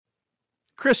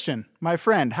Christian, my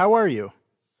friend, how are you?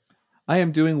 I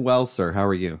am doing well, sir. How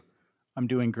are you? I'm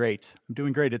doing great.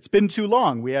 It's been too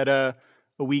long. We had a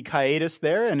week hiatus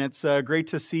there, and it's great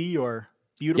to see your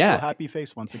beautiful, Yeah, happy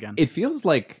face once again. it feels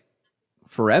like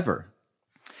forever.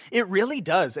 It really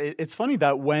does. It's funny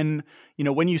that when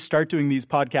you start doing these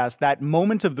podcasts, that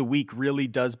moment of the week really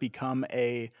does become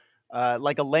a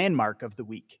like a landmark of the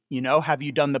week. Have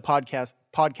you done the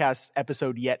podcast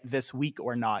episode yet this week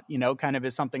or not? Kind of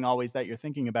is something always that you're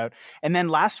thinking about. And then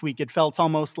last week, it felt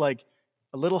almost like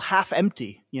a little half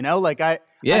empty. Like I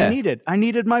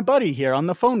needed my buddy here on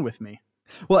the phone with me.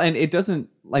 Well, and it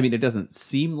doesn't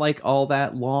seem like all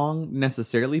that long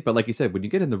necessarily, but like you said, when you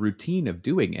get in the routine of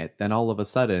doing it, then all of a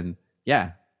sudden,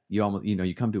 yeah, you almost,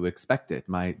 you come to expect it.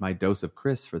 My dose of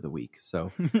Chris for the week.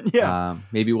 So yeah,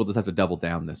 maybe we'll just have to double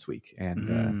down this week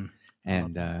and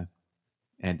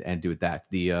do it that.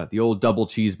 The old double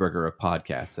cheeseburger of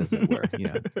podcasts, as it were,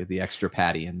 the extra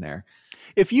patty in there.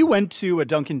 If you went to a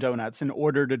Dunkin' Donuts and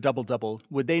ordered a double,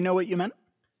 would they know what you meant?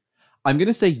 I'm going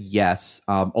to say yes,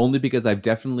 only because I've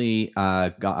definitely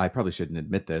I probably shouldn't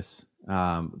admit this,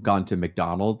 gone to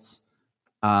McDonald's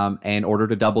and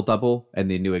ordered a double, and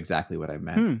they knew exactly what I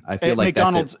meant. I feel like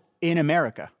McDonald's that's in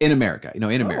America. In America, in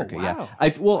America, wow.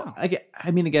 yeah. Wow.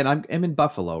 Again, I'm in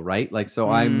Buffalo, right? Like, so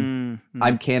I'm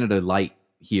Canada light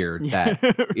here. That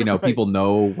right. People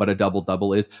know what a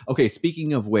double is. Okay,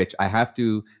 speaking of which, I have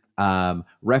to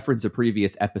reference a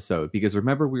previous episode, because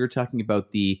remember we were talking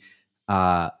about the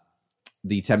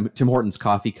Tim Hortons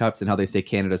coffee cups and how they say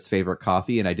Canada's favorite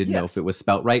coffee, and I didn't know if it was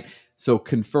spelt right. So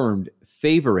confirmed,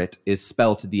 favorite is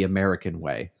spelt the American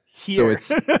way. Here.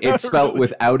 So it's spelt really?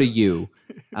 Without a U,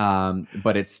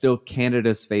 but it's still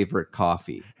Canada's favorite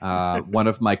coffee. One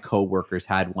of my coworkers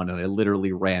had one, and I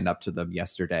literally ran up to them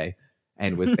yesterday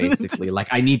and was basically like,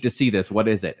 I need to see this. What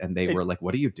is it? And they were like,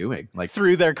 what are you doing? Like,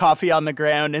 threw their coffee on the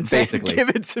ground and said, give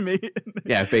it to me.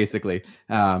 Yeah, basically.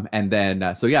 And then,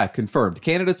 confirmed.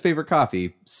 Canada's favorite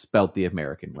coffee, spelt the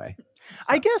American way. So.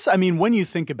 I guess, when you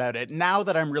think about it, now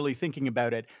that I'm really thinking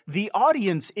about it, the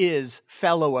audience is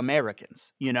fellow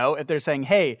Americans. If they're saying,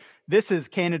 hey, this is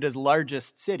Canada's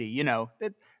largest city,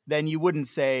 then you wouldn't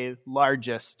say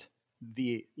largest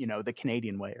the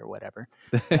Canadian way or whatever.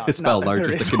 Spell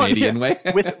largest the Canadian way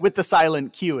with the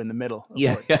silent Q in the middle.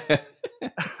 Of course.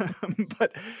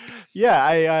 But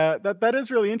yeah, that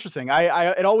is really interesting.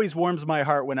 It always warms my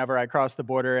heart whenever I cross the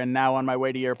border. And now on my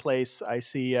way to your place, I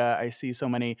see so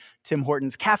many Tim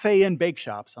Hortons cafe and bake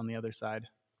shops on the other side.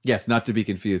 Yes, not to be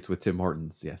confused with Tim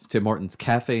Hortons. Yes, Tim Hortons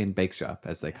cafe and bake shop,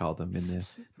 as they call them in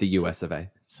the US of A.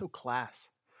 So class.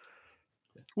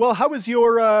 Well, how was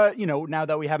your, now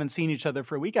that we haven't seen each other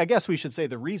for a week, I guess we should say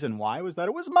the reason why was that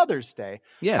it was Mother's Day.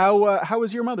 Yes. How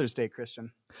was your Mother's Day,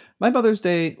 Christian? My Mother's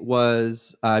Day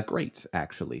was great,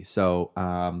 actually. So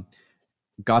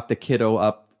got the kiddo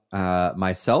up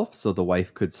myself so the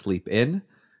wife could sleep in.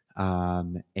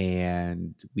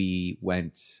 And we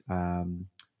went,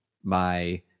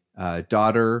 my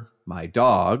daughter, my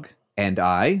dog, and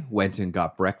I went and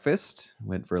got breakfast,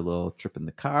 went for a little trip in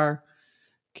the car.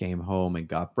 Came home and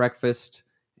got breakfast,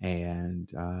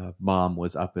 and mom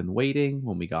was up and waiting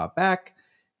when we got back.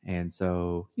 And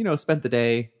so, spent the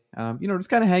day, just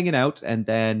kind of hanging out, and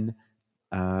then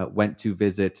went to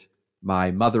visit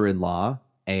my mother-in-law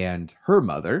and her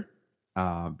mother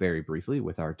very briefly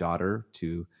with our daughter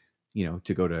to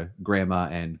go to grandma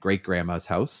and great grandma's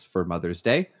house for Mother's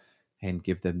Day and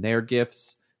give them their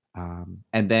gifts.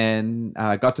 And then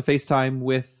got to FaceTime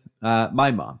with my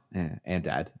mom and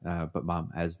dad, but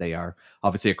mom, as they are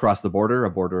obviously across the border, a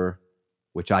border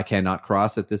which I cannot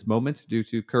cross at this moment due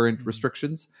to current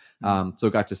restrictions.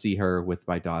 So got to see her with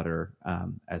my daughter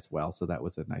as well. So that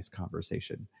was a nice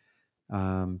conversation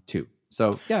too.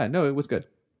 So yeah, no, it was good.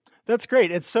 That's great.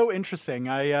 It's so interesting.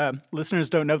 Listeners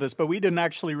don't know this, but we didn't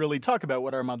actually really talk about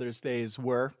what our Mother's Days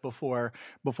were before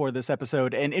this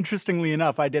episode. And interestingly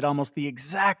enough, I did almost the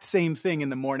exact same thing in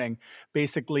the morning.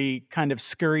 Basically, kind of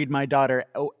scurried my daughter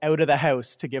out of the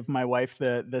house to give my wife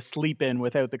the sleep in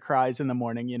without the cries in the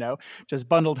morning. Just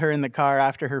bundled her in the car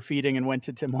after her feeding and went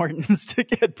to Tim Hortons to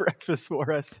get breakfast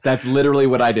for us. That's literally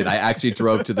what I did. I actually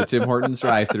drove to the Tim Hortons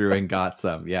drive-thru and got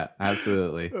some. Yeah,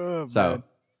 absolutely. Oh, so. Man.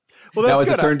 Well, that's now, as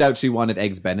good. it turned out, she wanted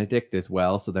eggs Benedict as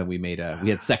well. So then we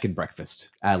had second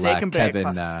breakfast a la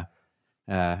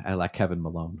Kevin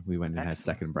Malone. We went and had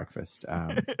second breakfast. So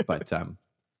it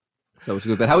was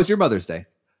good. But how was your Mother's Day?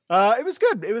 It was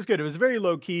good. It was good. It was very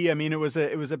low key. I mean, it was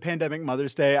a pandemic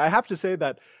Mother's Day. I have to say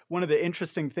that one of the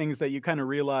interesting things that you kind of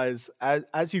realize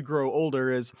as you grow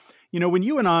older is, when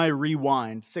you and I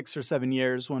rewind 6 or 7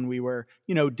 years when we were,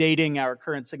 dating our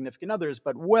current significant others,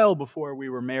 but well before we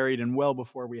were married and well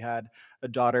before we had a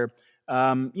daughter.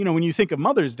 When you think of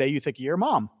Mother's Day, you think of your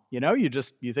mom. You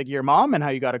think of your mom and how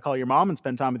you got to call your mom and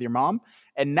spend time with your mom.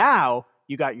 And now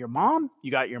you got your mom, you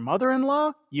got your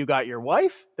mother-in-law, you got your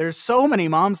wife. There's so many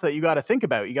moms that you got to think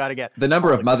about. You got to get the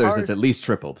number of mothers is at least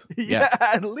tripled. Yeah,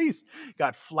 at least.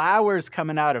 Got flowers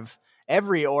coming out of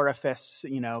every orifice.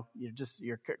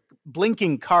 You're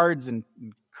blinking cards and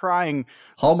crying.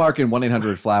 Hallmark and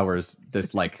 1-800-Flowers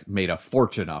just made a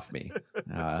fortune off me.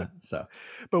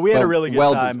 But we had a really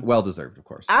good time. Well deserved, of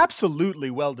course.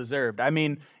 Absolutely well deserved. I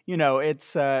mean,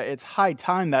 it's high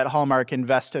time that Hallmark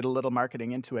invested a little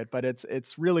marketing into it, but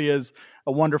it's really is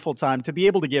a wonderful time to be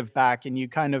able to give back. And you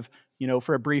kind of,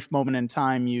 for a brief moment in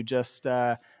time, you just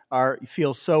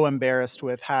feel so embarrassed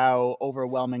with how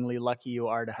overwhelmingly lucky you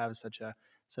are to have such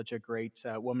a great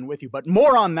woman with you. But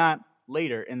more on that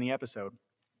later in the episode.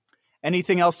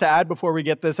 Anything else to add before we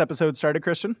get this episode started,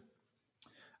 Christian?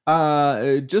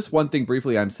 Just one thing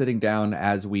briefly. I'm sitting down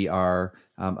as we are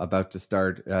about to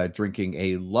start drinking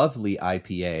a lovely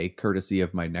IPA, courtesy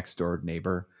of my next door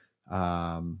neighbor.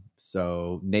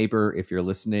 So neighbor, if you're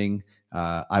listening,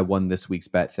 I won this week's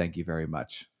bet. Thank you very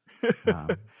much.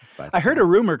 I heard a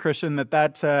rumor, Christian,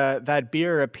 that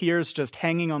beer appears just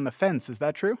hanging on the fence. Is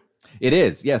that true? It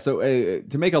is, yeah. So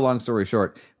to make a long story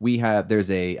short,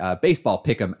 there's a baseball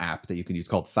pick'em app that you can use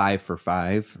called 5 for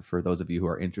 5 for those of you who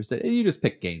are interested. And you just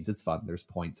pick games. It's fun. There's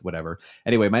points, whatever.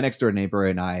 Anyway, my next door neighbor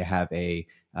and I have a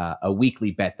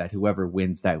weekly bet that whoever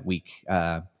wins that week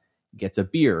gets a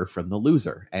beer from the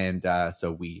loser. And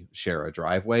so we share a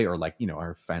driveway, or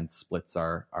our fence splits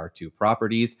our two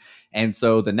properties. And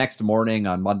so the next morning,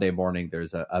 on Monday morning,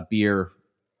 there's a beer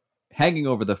hanging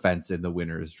over the fence in the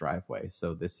winner's driveway.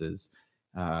 So this is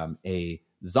a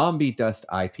Zombie Dust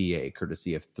IPA,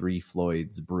 courtesy of Three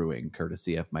Floyds Brewing,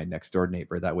 courtesy of my next door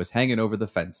neighbor, that was hanging over the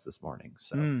fence this morning.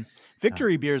 So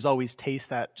Victory beers always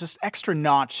taste that just extra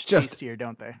notch tastier,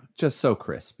 don't they? Just so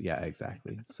crisp. Yeah,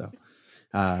 exactly. So,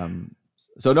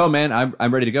 so no, man,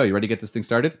 I'm ready to go. You ready to get this thing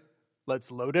started?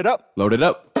 Let's load it up. Load it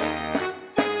up.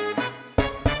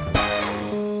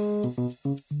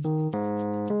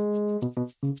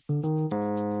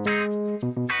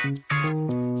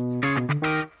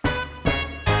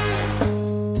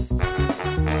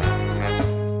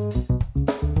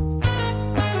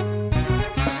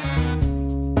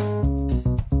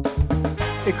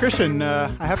 Hey, Christian,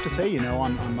 I have to say,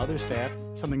 on Mother's Day, I have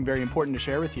something very important to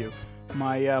share with you.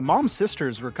 My mom's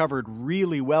sisters recovered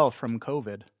really well from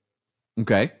COVID.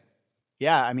 Okay.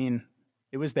 Yeah, I mean,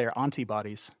 it was their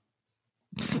antibodies.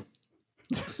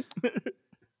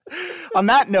 On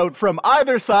that note, from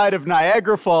either side of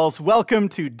Niagara Falls, welcome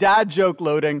to Dad Joke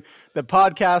Loading, the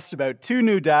podcast about two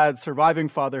new dads surviving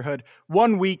fatherhood,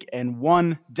 1 week and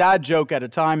one dad joke at a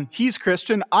time. He's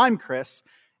Christian, I'm Chris,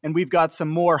 and we've got some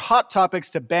more hot topics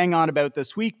to bang on about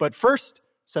this week. But first,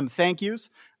 some thank yous.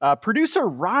 Producer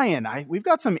Ryan, we've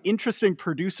got some interesting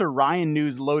producer Ryan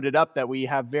news loaded up that we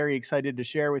have very excited to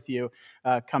share with you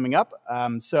coming up.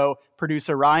 So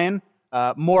producer Ryan,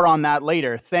 more on that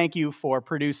later. Thank you for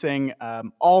producing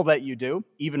all that you do,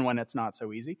 even when it's not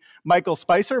so easy. Michael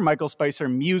Spicer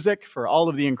Music, for all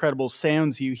of the incredible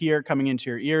sounds you hear coming into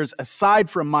your ears, aside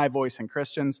from my voice and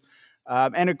Christian's.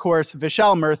 And of course,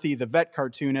 Vishal Murthy, the vet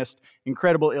cartoonist,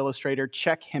 incredible illustrator.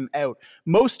 Check him out.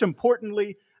 Most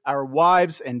importantly, our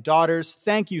wives and daughters,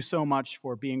 thank you so much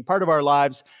for being part of our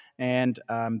lives and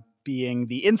being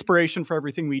the inspiration for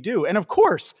everything we do. And of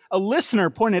course, a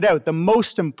listener pointed out the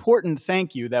most important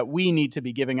thank you that we need to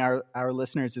be giving our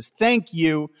listeners is thank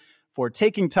you for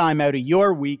taking time out of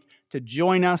your week to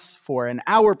join us for an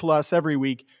hour plus every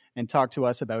week and talk to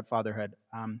us about fatherhood.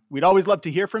 We'd always love to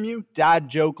hear from you.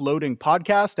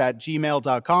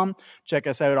 dadjokeloadingpodcast@gmail.com. Check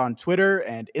us out on Twitter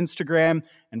and Instagram,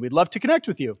 and we'd love to connect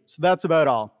with you. So that's about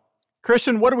all.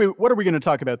 Christian, what are we going to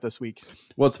talk about this week?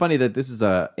 Well, it's funny that this is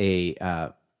a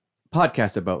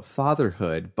podcast about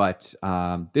fatherhood, but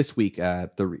this week,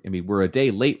 we're a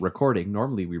day late recording.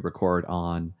 Normally we record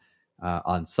on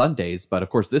Sundays, but of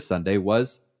course this Sunday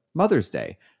was Mother's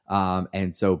Day.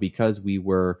 And so because we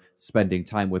were spending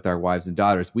time with our wives and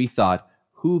daughters, we thought,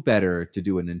 who better to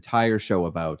do an entire show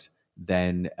about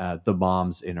than the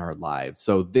moms in our lives?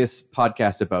 So this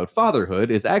podcast about fatherhood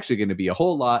is actually going to be a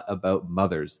whole lot about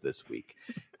mothers this week,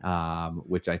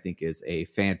 which I think is a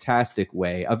fantastic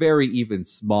way, a very even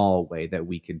small way that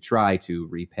we can try to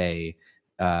repay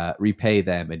repay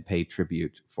them and pay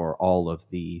tribute for all of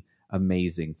the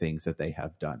amazing things that they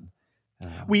have done.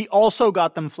 We also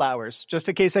got them flowers, just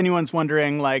in case anyone's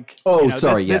wondering, like,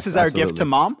 sorry. This is our gift to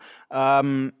mom.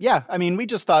 Yeah, I mean, we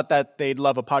just thought that they'd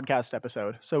love a podcast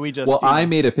episode. So we just. Well, I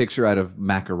made a picture out of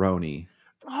macaroni.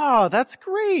 Oh, that's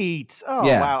great. Oh,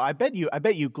 yeah. Wow. I bet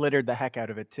you glittered the heck out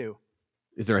of it, too.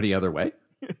 Is there any other way?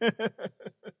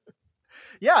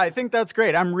 Yeah, I think that's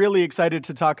great. I'm really excited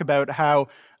to talk about how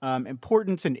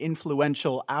important and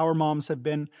influential our moms have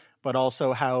been, but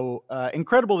also how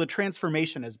incredible the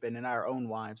transformation has been in our own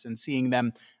wives and seeing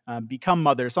them become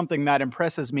mothers, something that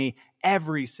impresses me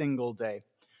every single day.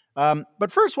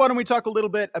 But first, why don't we talk a little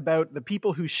bit about the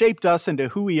people who shaped us into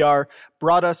who we are,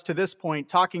 brought us to this point,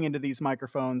 talking into these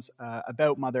microphones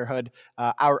about motherhood,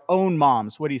 our own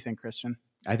moms. What do you think, Christian?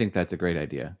 I think that's a great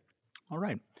idea. All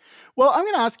right. Well, I'm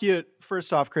going to ask you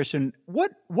first off, Christian,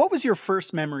 what was your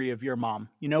first memory of your mom?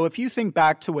 If you think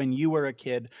back to when you were a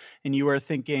kid and you were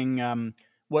thinking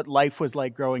what life was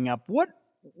like growing up,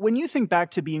 when you think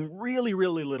back to being really,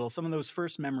 really little, some of those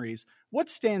first memories, what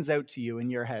stands out to you in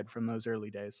your head from those early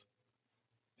days?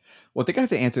 Well, I think I have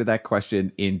to answer that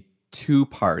question in two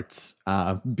parts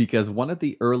because one of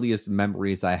the earliest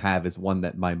memories I have is one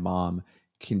that my mom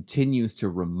continues to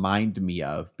remind me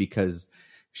of because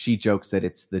she jokes that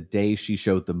it's the day she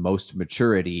showed the most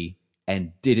maturity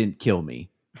and didn't kill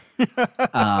me.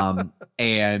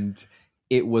 And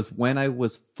it was when I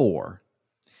was 4.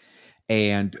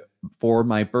 And for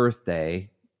my birthday,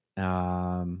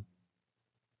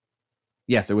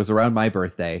 yes, it was around my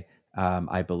birthday,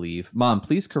 I believe. Mom,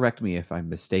 please correct me if I'm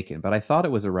mistaken, but I thought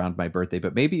it was around my birthday,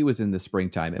 but maybe it was in the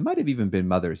springtime. It might have even been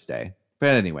Mother's Day. But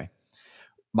anyway,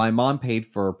 my mom paid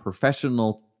for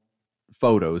professional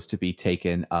photos to be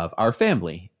taken of our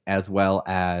family, as well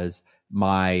as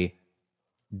my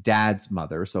dad's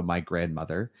mother, so my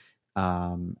grandmother,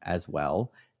 as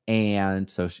well. And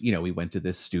so, we went to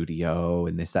this studio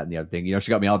and this, that, and the other thing. She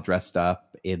got me all dressed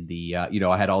up in the,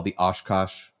 I had all the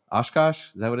Oshkosh. Oshkosh,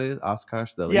 is that what it is?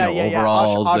 Oshkosh, the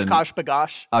overalls, Oshkosh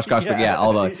bagosh. Oshkosh, yeah,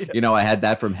 all the, I had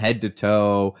that from head to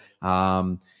toe.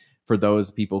 For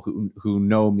those people who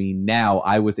know me now,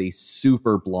 I was a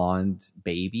super blonde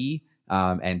baby.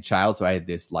 And child. So I had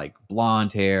this like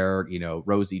blonde hair,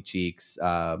 rosy cheeks,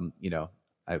 I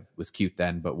was cute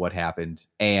then, but what happened?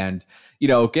 And,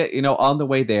 on the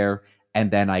way there, and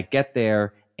then I get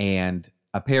there and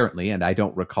apparently, and I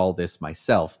don't recall this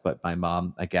myself, but my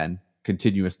mom, again,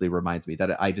 continuously reminds me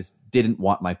that I just didn't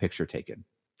want my picture taken.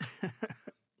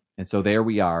 And so there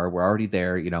we are, we're already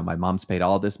there. My mom's paid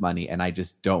all this money and I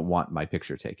just don't want my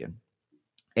picture taken.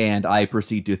 And I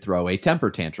proceed to throw a temper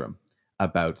tantrum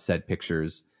about said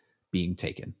pictures being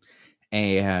taken.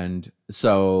 And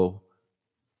so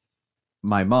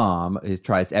my mom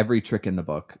tries every trick in the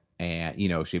book. And,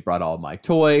 she brought all my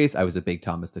toys. I was a big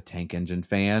Thomas the Tank Engine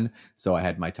fan. So I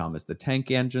had my Thomas the Tank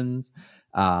Engines,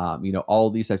 all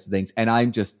these types of things. And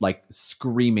I'm just like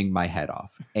screaming my head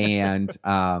off. And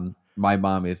my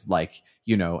mom is like,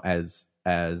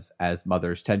 as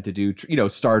mothers tend to do,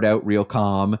 start out real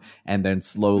calm and then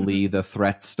slowly the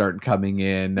threats start coming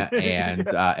in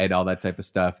and all that type of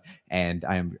stuff. And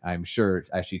I'm sure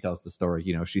as she tells the story,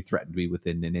 she threatened me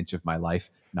within an inch of my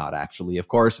life. Not actually, of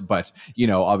course, but,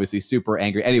 obviously super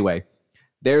angry. Anyway,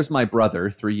 there's my brother,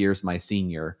 3 years my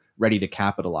senior, ready to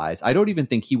capitalize. I don't even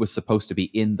think he was supposed to be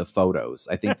in the photos.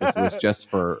 I think this was just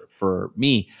for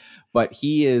me, but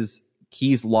he's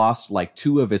lost like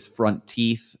 2 of his front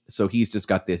teeth. So he's just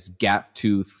got this gap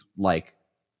tooth, like,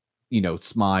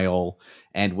 smile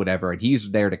and whatever. And he's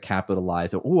there to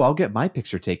capitalize. Oh, I'll get my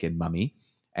picture taken, Mummy.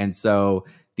 And so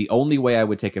the only way I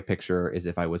would take a picture is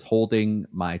if I was holding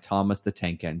my Thomas the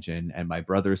Tank Engine and my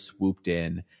brother swooped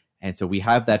in. And so we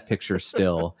have that picture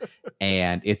still,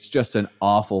 and it's just an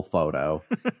awful photo.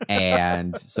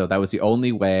 And so that was the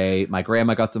only way. My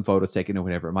grandma got some photos taken or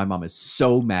whatever. My mom is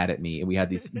so mad at me, and we had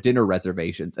these dinner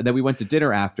reservations. And then we went to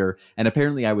dinner after, and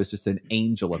apparently I was just an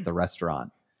angel at the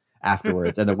restaurant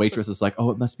afterwards. And the waitress was like,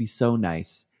 "Oh, it must be so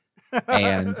nice."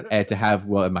 And to have,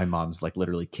 my mom's like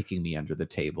literally kicking me under the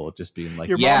table, just being like,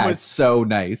 it's so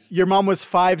nice. Your mom was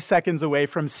 5 seconds away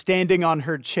from standing on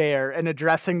her chair and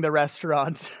addressing the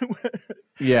restaurant.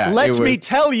 Yeah. Let me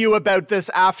tell you about this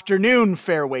afternoon,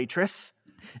 fair waitress.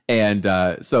 And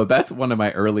so that's one of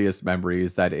my earliest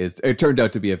memories. It turned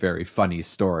out to be a very funny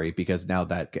story because now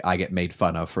that I get made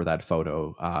fun of for that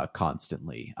photo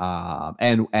constantly,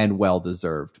 and well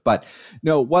deserved. But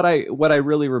no, what I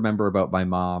really remember about my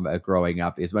mom growing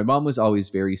up is my mom was always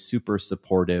very super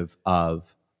supportive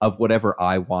of whatever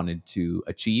I wanted to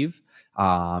achieve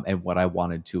and what I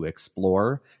wanted to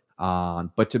explore.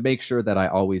 on, but to make sure that I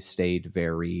always stayed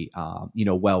very,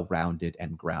 well-rounded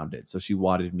and grounded. So she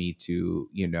wanted me to,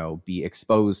 be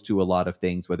exposed to a lot of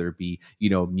things, whether it be,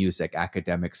 music,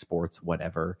 academic, sports,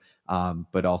 whatever,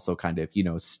 but also kind of,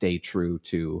 stay true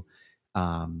to,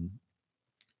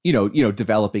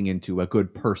 developing into a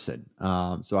good person.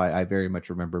 So I very much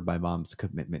remember my mom's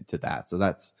commitment to that. So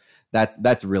that's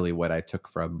really what I took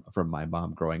from my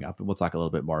mom growing up. And we'll talk a little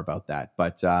bit more about that.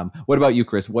 But what about you,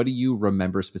 Chris? What do you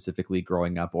remember specifically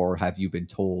growing up, or have you been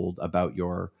told about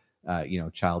your,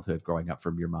 childhood growing up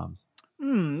from your moms?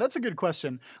 That's a good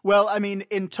question. Well, I mean,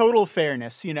 in total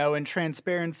fairness, and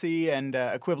transparency and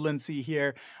equivalency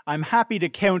here, I'm happy to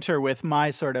counter with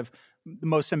my sort of the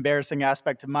most embarrassing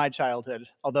aspect of my childhood,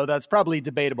 although that's probably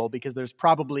debatable because there's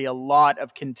probably a lot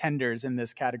of contenders in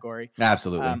this category.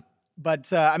 Absolutely.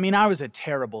 But I mean, I was a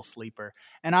terrible sleeper,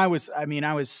 and I was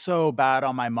so bad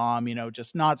on my mom,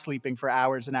 just not sleeping for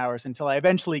hours and hours until I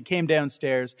eventually came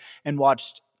downstairs and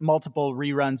watched multiple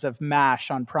reruns of MASH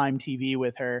on Prime TV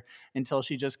with her until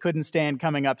she just couldn't stand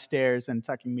coming upstairs and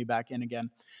tucking me back in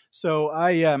again. So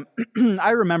I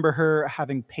I remember her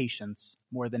having patience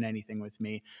more than anything with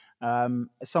me.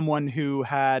 Someone who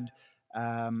had,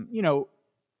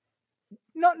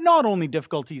 not only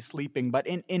difficulty sleeping, but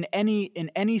in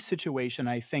any situation,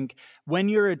 I think when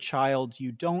you're a child,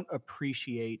 you don't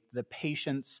appreciate the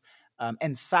patience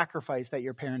and sacrifice that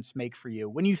your parents make for you.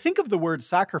 When you think of the word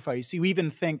sacrifice, you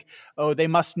even think, oh, they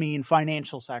must mean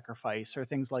financial sacrifice or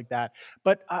things like that.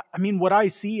 But I mean, what I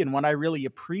see and what I really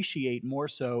appreciate more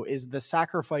so is the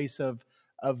sacrifice of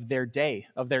their day,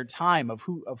 of their time, of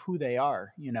who they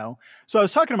are, So I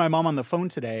was talking to my mom on the phone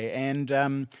today,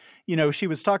 and she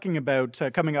was talking about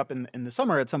coming up in the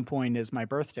summer at some point is my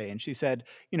birthday, and she said,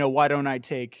 why don't I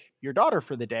take your daughter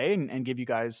for the day and give you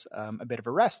guys a bit of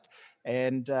a rest?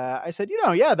 And I said,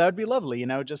 yeah, that would be lovely,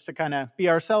 just to kind of be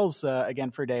ourselves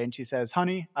again for a day. And she says,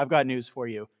 honey, I've got news for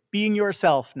you. Being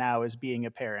yourself now is being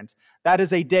a parent. That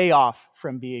is a day off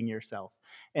from being yourself.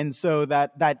 And so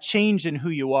that change in who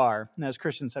you are, and as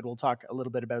Christian said, we'll talk a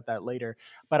little bit about that later,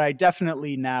 but I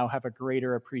definitely now have a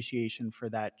greater appreciation for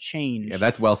that change. Yeah,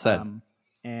 that's well said.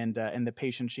 And the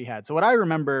patience she had. So what I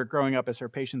remember growing up is her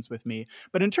patience with me.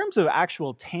 But in terms of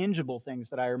actual tangible things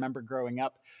that I remember growing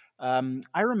up,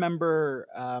 I remember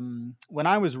when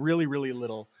I was really, really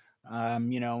little,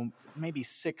 maybe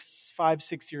 5,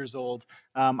 6 years old,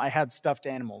 I had stuffed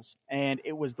animals, and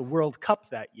it was the World Cup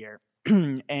that year.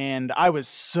 And I was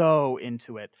so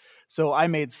into it. So I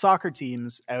made soccer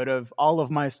teams out of all of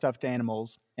my stuffed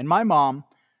animals, and my mom,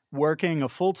 working a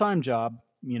full-time job,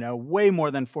 way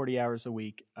more than 40 hours a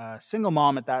week, single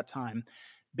mom at that time,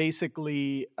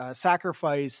 basically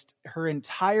sacrificed her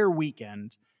entire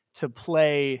weekend to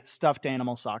play stuffed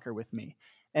animal soccer with me.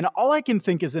 And all I can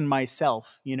think is in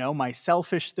myself, my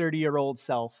selfish 30-year-old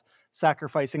self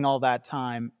sacrificing all that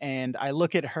time. And I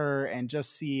look at her and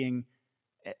just seeing,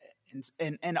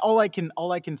 and all I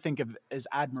can think of is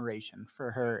admiration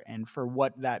for her and for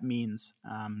what that means.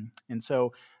 And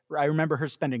so I remember her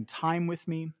spending time with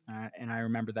me, and I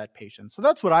remember that patience. So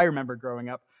that's what I remember growing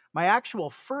up. My actual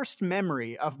first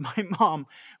memory of my mom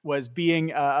was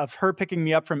being of her picking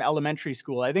me up from elementary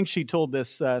school. I think she told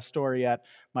this story at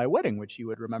my wedding, which you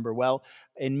would remember well,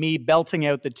 and me belting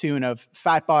out the tune of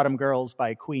Fat Bottom Girls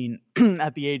by Queen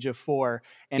at the age of 4.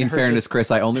 And in fairness,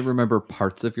 Chris, I only remember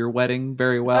parts of your wedding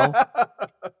very well.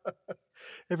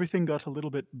 Everything got a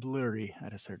little bit blurry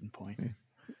at a certain point.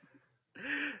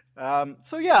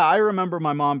 So yeah, I remember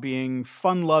my mom being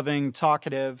fun-loving,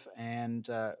 talkative, and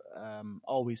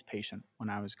always patient when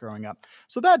I was growing up.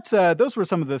 So that those were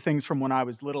some of the things from when I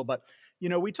was little. But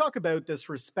we talk about this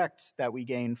respect that we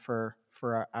gain for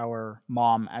our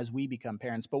mom as we become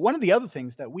parents. But one of the other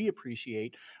things that we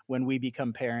appreciate when we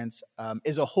become parents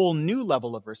is a whole new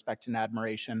level of respect and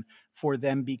admiration for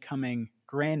them becoming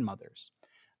grandmothers.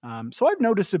 So I've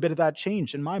noticed a bit of that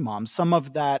change in my mom. Some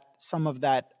of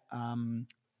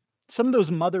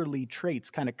those motherly traits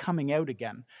kind of coming out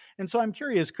again. And so I'm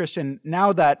curious, Christian,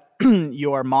 now that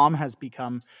your mom has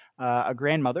become a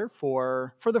grandmother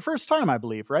for the first time, I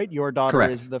believe, right? Your daughter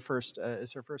Correct.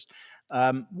 is her first.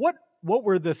 What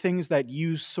were the things that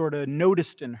you sort of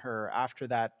noticed in her after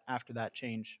that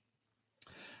change?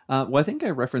 Well, I think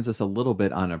I referenced this a little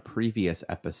bit on a previous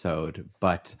episode,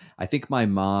 but I think my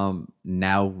mom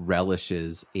now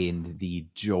relishes in the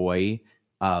joy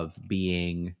of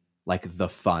being like the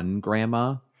fun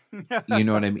grandma. You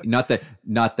know what I mean? Not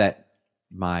that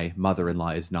my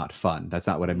mother-in-law is not fun. That's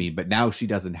not what I mean. But now she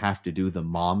doesn't have to do the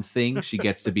mom thing. She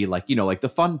gets to be like, like the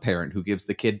fun parent who gives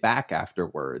the kid back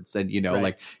afterwards. And, Right.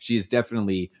 like she is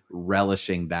definitely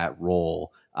relishing that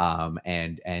role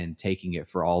and taking it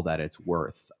for all that it's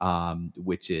worth,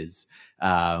 which is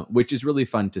really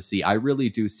fun to see. I really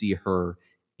do see her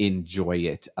enjoy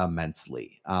it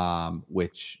immensely,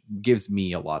 which gives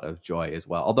me a lot of joy as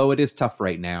well. Although it is tough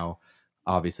right now,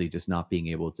 obviously, just not being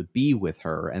able to be with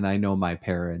her. And I know my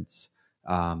parents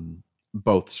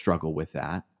both struggle with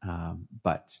that,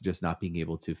 but just not being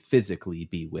able to physically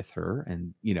be with her.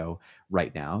 And,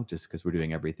 right now, just because we're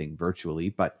doing everything virtually.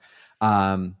 But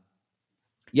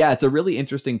yeah, it's a really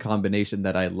interesting combination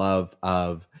that I love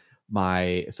of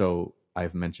so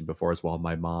I've mentioned before as well,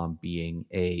 my mom being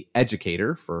a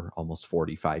educator for almost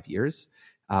 45 years.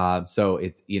 So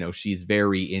it's, she's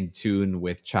very in tune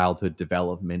with childhood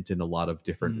development in a lot of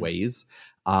different ways.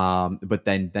 But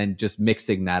then just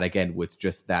mixing that again with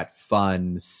just that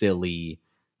fun, silly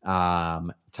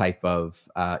type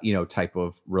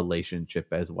of relationship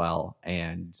as well.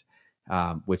 And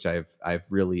which I've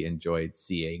really enjoyed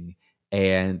seeing.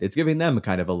 And it's giving them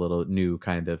kind of a little new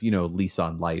kind of, lease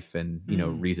on life and,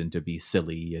 reason to be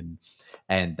silly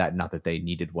and that, not that they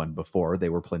needed one before, they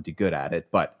were plenty good at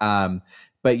it. But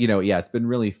yeah, it's been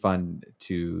really fun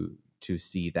to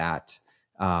see that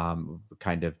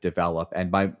kind of develop. And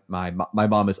my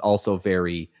mom is also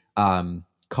very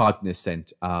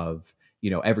cognizant of,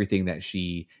 everything that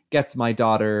she gets my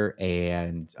daughter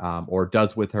and or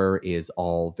does with her is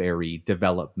all very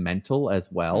developmental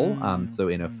as well. So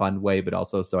in a fun way, but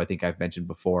also, so I think I've mentioned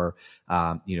before,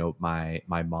 my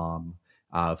mom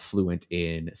fluent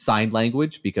in sign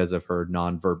language because of her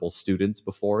nonverbal students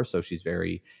before. So she's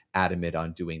very adamant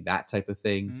on doing that type of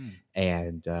thing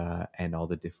and all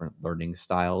the different learning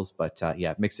styles. But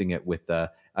yeah, mixing it with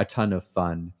a ton of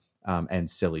fun and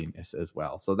silliness as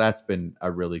well. So that's been a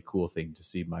really cool thing to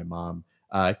see my mom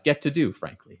get to do,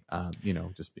 frankly,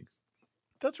 just because.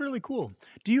 That's really cool.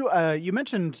 Do you, you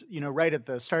mentioned, right at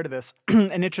the start of this,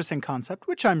 an interesting concept,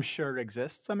 which I'm sure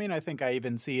exists. I mean, I think I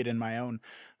even see it in my own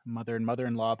mother and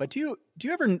mother-in-law, but do you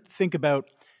ever think about,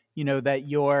 that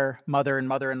your mother and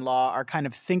mother-in-law are kind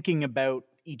of thinking about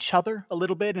each other a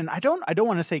little bit? And I don't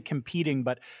want to say competing,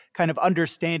 but kind of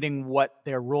understanding what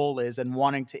their role is and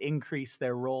wanting to increase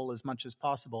their role as much as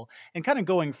possible. And kind of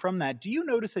going from that, do you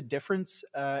notice a difference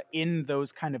in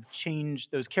those kind of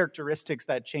those characteristics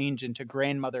that change into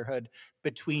grandmotherhood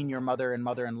between your mother and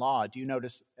mother-in-law? Do you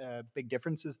notice big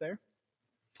differences there?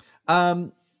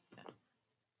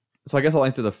 So I guess I'll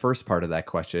answer the first part of that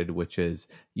question, which is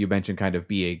you mentioned kind of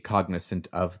being cognizant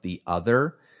of the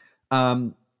other.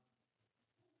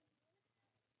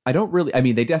 I don't really, I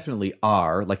mean, they definitely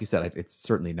are. Like you said, it's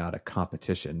certainly not a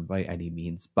competition by any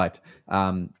means, but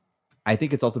I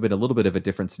think it's also been a little bit of a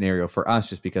different scenario for us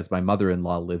just because my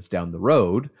mother-in-law lives down the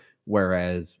road,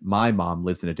 whereas my mom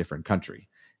lives in a different country.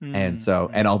 And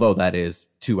so, and although that is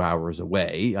 2 hours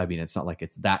away, I mean, it's not like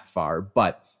it's that far,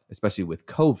 but especially with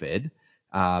COVID,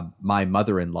 my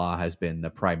mother-in-law has been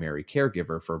the primary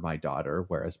caregiver for my daughter,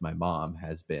 whereas my mom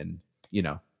has been,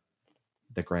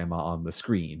 the grandma on the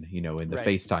screen, in the Right.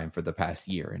 FaceTime for the past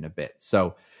year and a bit.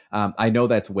 So I know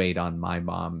that's weighed on my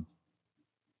mom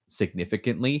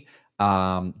significantly.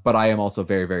 But I am also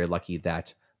very, very lucky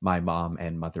that my mom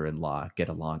and mother-in-law get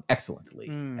along excellently.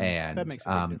 That makes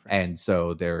a big difference. And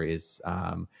so there is,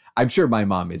 I'm sure my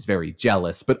mom is very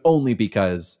jealous, but only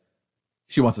because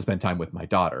she wants to spend time with my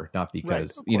daughter, not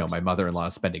because, Right, my mother-in-law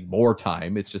is spending more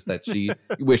time. It's just that she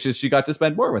wishes she got to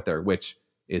spend more with her, which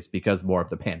is because more of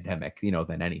the pandemic,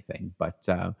 than anything. But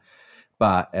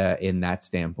in that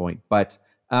standpoint, but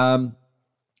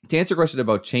to answer your question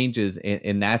about changes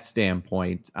in that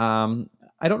standpoint,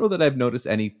 I don't know that I've noticed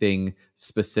anything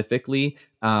specifically.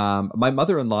 My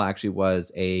mother-in-law actually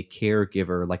was a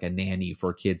caregiver, like a nanny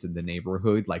for kids in the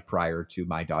neighborhood, like prior to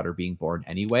my daughter being born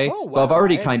anyway. Oh, So I've wow.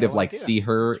 already I had kind of no like idea. see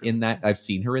her That's really in that. I've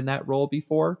seen her in that role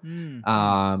before.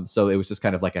 So it was just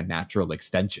kind of like a natural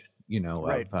extension,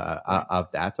 Right.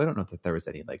 of that. So I don't know that there was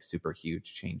any like super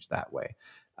huge change that way.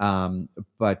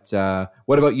 But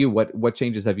what about you? What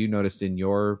changes have you noticed in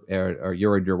your or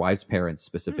your wife's parents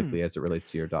specifically as it relates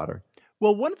to your daughter?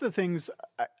 Well, one of the things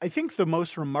I think the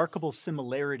most remarkable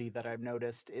similarity that I've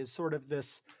noticed is sort of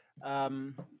this, I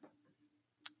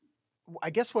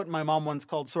guess what my mom once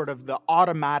called sort of the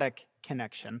automatic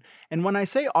connection. And when I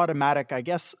say automatic, I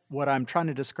guess what I'm trying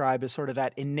to describe is sort of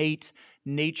that innate,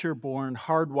 nature born,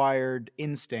 hardwired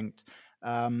instinct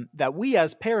that we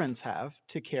as parents have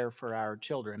to care for our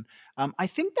children. I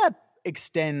think that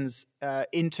extends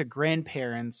into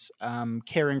grandparents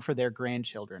caring for their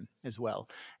grandchildren as well,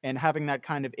 and having that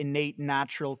kind of innate,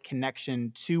 natural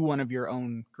connection to one of your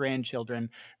own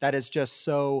grandchildren that is just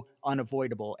so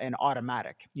unavoidable and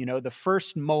automatic. The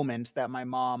first moment that my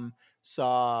mom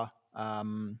saw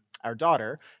our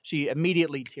daughter, she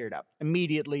immediately teared up,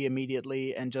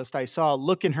 immediately. And just, I saw a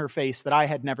look in her face that I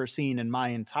had never seen in my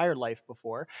entire life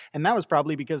before. And that was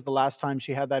probably because the last time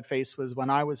she had that face was when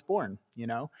I was born, you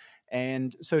know?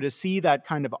 And so to see that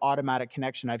kind of automatic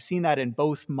connection, I've seen that in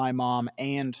both my mom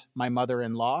and my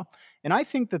mother-in-law. And I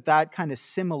think that that kind of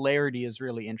similarity is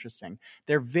really interesting.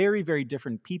 They're very, very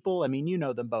different people. I mean, you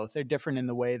know them both. They're different in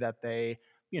the way that they,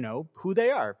 you know, who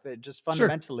they are, just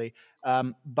fundamentally.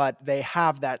 Sure. But they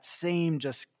have that same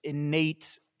just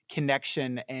innate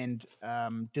connection and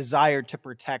desire to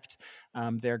protect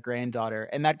their granddaughter.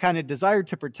 And that kind of desire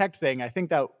to protect thing, I think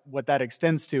that what that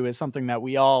extends to is something that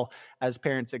we all as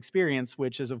parents experience,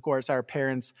 which is, of course, our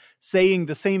parents saying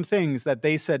the same things that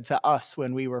they said to us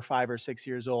when we were 5 or 6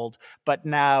 years old, but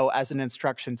now as an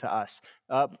instruction to us.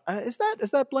 Is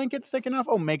that blanket thick enough?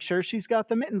 Oh, make sure she's got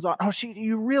the mittens on. Oh,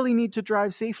 you really need to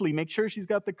drive safely. Make sure she's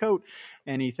got the coat.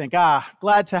 And you think,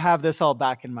 glad to have this all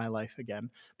back in my life again.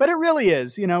 But it really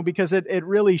is, you know, because it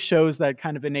really shows that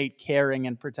kind of innate caring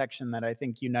and protection that I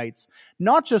think unites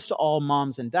not just all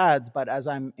moms and dads, but as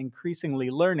I'm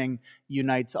increasingly learning,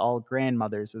 unites all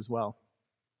grandmothers as well.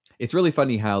 It's really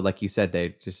funny how, like you said,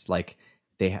 they just like,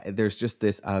 there's just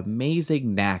this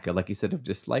amazing knack, like you said, of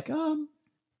just like,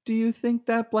 do you think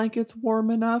that blanket's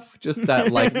warm enough? Just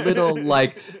that like little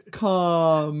like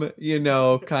calm, you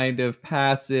know, kind of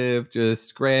passive,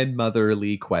 just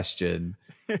grandmotherly question.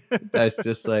 That's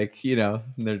just like, you know,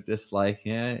 they're just like,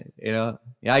 yeah, you know,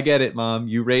 yeah, I get it, Mom.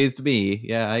 You raised me.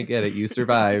 Yeah, I get it. You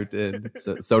survived. And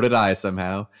so did I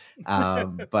somehow.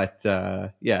 But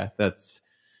yeah, that's,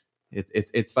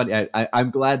 it's funny. I'm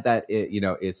glad that it, you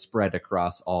know, is spread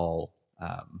across all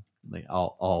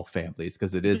families,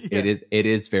 because it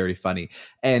is very funny.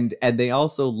 And they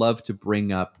also love to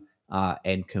bring up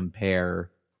and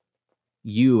compare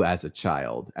you as a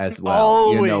child as well.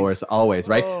 Always. You know, as always,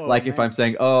 right? Like, man. If I'm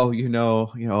saying,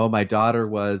 my daughter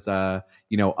was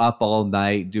up all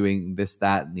night doing this,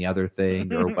 that, and the other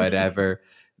thing or whatever,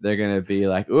 they're gonna be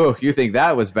like, oh, you think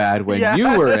that was bad when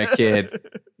you were a kid,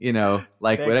 you know,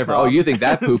 like thanks, whatever. Mom. Oh, you think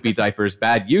that poopy diaper is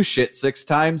bad? You shit 6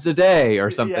 times a day or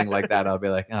something like that. I'll be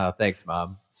like, oh, thanks,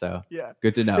 Mom. So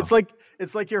good to know.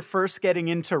 It's like you're first getting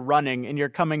into running and you're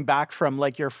coming back from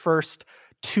like your first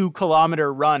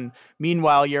 2-kilometer run.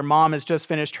 Meanwhile, your mom has just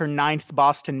finished her 9th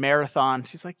Boston Marathon.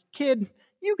 She's like, kid,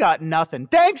 you got nothing.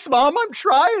 Thanks, Mom. I'm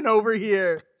trying over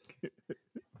here.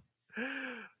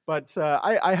 But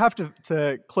I have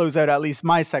to close out at least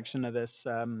my section of this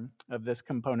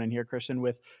component here, Christian,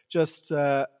 with just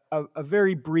a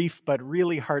very brief but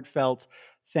really heartfelt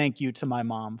thank you to my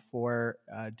mom for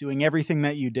doing everything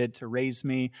that you did to raise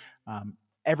me,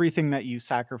 everything that you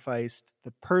sacrificed,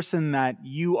 the person that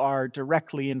you are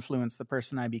directly influenced the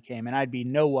person I became, and I'd be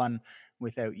no one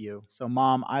without you. So,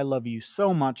 Mom, I love you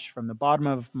so much from the bottom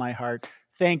of my heart.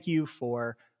 Thank you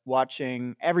for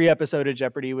watching every episode of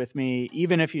Jeopardy with me,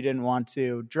 even if you didn't want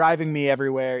to, driving me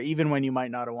everywhere, even when you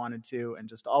might not have wanted to, and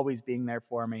just always being there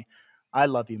for me. I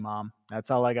love you, Mom.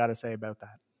 That's all I got to say about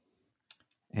that.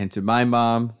 And to my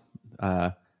mom,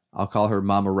 I'll call her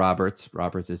Mama Roberts.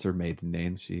 Roberts is her maiden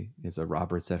name. She is a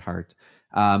Roberts at heart.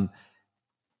 I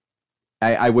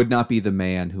would not be the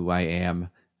man who I am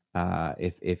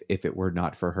if it were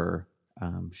not for her.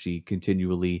 She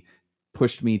continually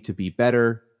pushed me to be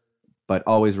better, but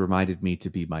always reminded me to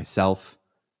be myself.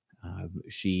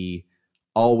 She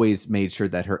always made sure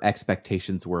that her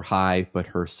expectations were high, but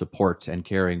her support and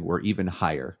caring were even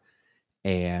higher.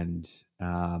 And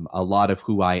a lot of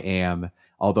who I am,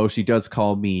 although she does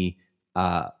call me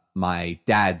my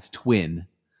dad's twin,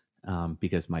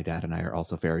 because my dad and I are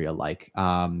also very alike,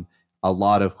 a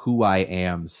lot of who I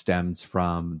am stems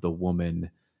from the woman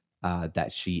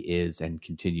that she is and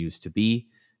continues to be.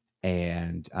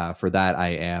 And for that, I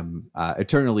am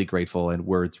eternally grateful, and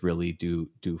words really do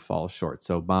fall short.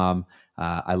 So, Mom,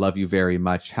 I love you very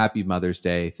much. Happy Mother's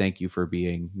Day. Thank you for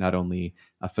being not only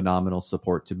a phenomenal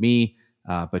support to me,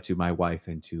 but to my wife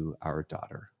and to our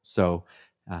daughter. So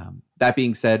that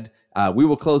being said, we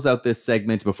will close out this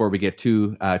segment before we get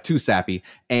too sappy,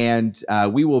 and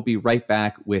we will be right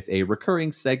back with a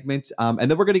recurring segment, and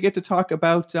then we're going to get to talk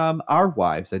about our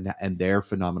wives and their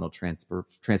phenomenal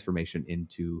transformation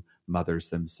into mothers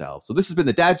themselves. So this has been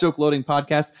the Dad Joke Loading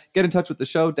Podcast. Get in touch with the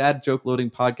show,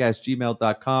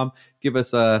 dadjokeloadingpodcast@gmail.com. Give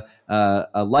us a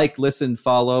like, listen,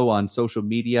 follow on social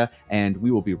media, and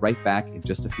we will be right back in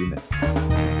just a few minutes.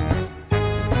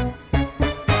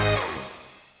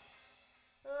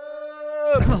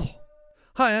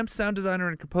 Hi, I'm sound designer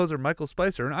and composer Michael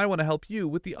Spicer, and I want to help you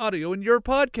with the audio in your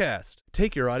podcast.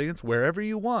 Take your audience wherever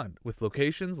you want with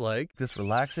locations like this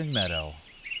relaxing meadow.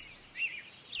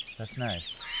 That's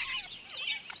nice.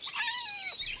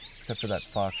 except for that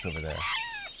fox over there.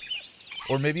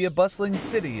 Or maybe a bustling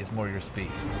city is more your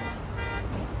speed.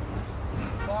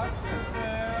 Fox for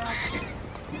sale.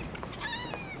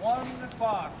 One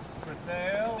fox for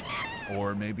sale.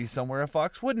 Or maybe somewhere a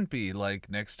fox wouldn't be, like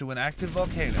next to an active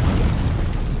volcano.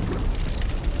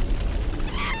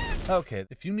 Okay,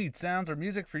 if you need sounds or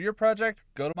music for your project,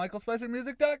 go to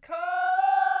michaelspicermusic.com!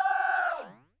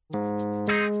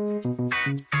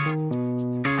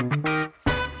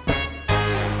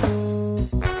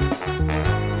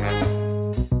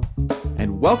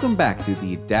 And welcome back to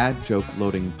the Dad Joke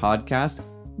Loading Podcast,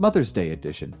 Mother's Day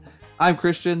edition. I'm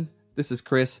Christian, this is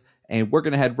Chris, and we're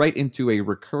going to head right into a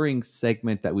recurring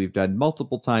segment that we've done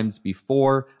multiple times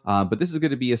before, but this is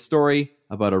going to be a story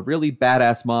about a really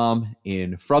badass mom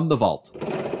in From the Vault.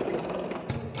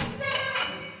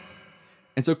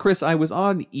 And so, Chris, I was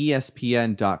on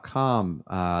ESPN.com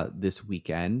this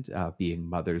weekend, being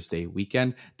Mother's Day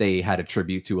weekend. They had a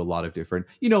tribute to a lot of different,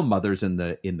 mothers in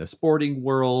the sporting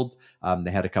world.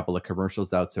 They had a couple of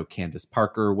commercials out. So Candace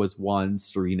Parker was one,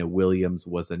 Serena Williams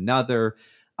was another.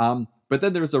 But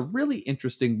then there's a really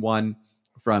interesting one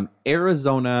from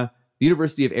Arizona, the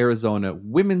University of Arizona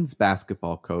women's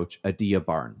basketball coach, Adia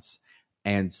Barnes.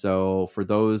 And so for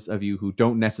those of you who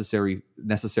don't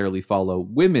necessarily follow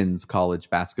women's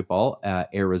college basketball,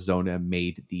 Arizona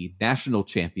made the national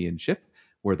championship,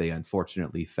 where they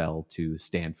unfortunately fell to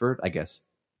Stanford. I guess,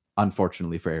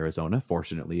 unfortunately for Arizona,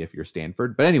 fortunately if you're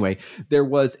Stanford. But anyway, there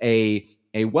was a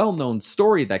well-known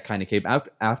story that kind of came out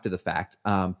after the fact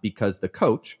because the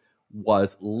coach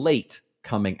was late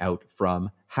coming out from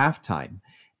halftime.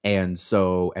 And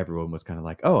so everyone was kind of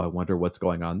like, oh, I wonder what's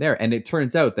going on there. And it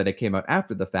turns out that it came out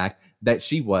after the fact that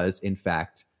she was, in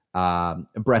fact,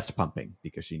 breast pumping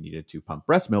because she needed to pump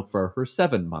breast milk for her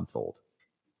 7-month-old.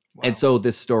 Wow. And so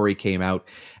this story came out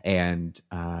and,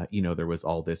 there was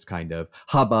all this kind of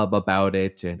hubbub about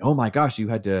it. And, oh, my gosh, you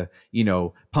had to,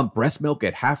 pump breast milk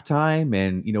at halftime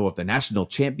and, of the national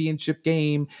championship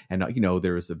game. And,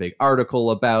 there was a big article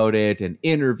about it and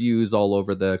interviews all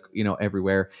over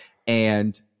everywhere.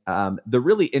 And the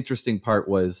really interesting part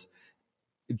was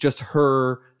just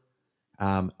her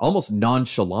almost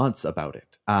nonchalance about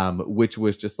it, which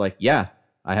was just like, yeah,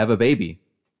 I have a baby.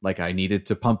 Like I needed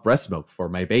to pump breast milk for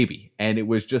my baby. And it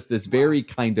was just this very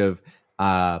kind of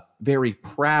very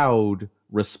proud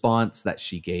response that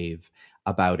she gave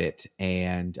about it.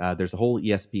 And there's a whole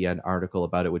ESPN article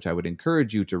about it, which I would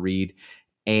encourage you to read.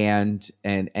 And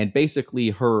basically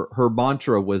her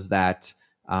mantra was that,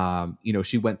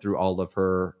 she went through all of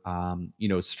her,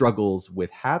 struggles with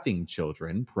having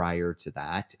children prior to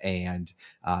that and,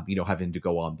 having to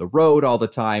go on the road all the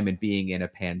time and being in a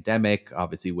pandemic,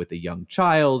 obviously with a young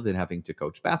child and having to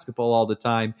coach basketball all the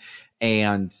time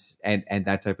and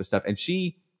that type of stuff. And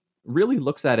she really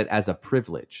looks at it as a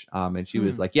privilege. And she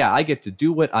was like, yeah, I get to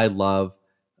do what I love,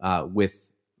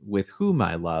 with whom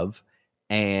I love.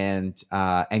 And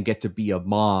get to be a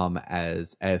mom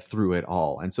as through it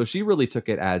all. And so she really took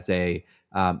it as a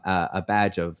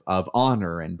badge of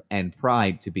honor and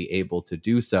pride to be able to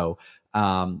do so,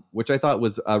 which I thought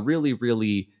was a really,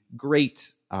 really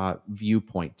great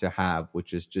viewpoint to have,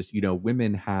 which is just,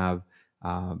 women have,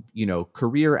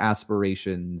 career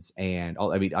aspirations and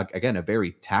again, a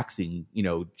very taxing,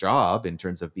 job in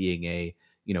terms of being in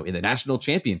the national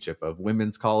championship of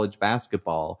women's college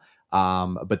basketball.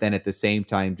 But then at the same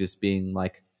time, just being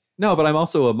like, no, but I'm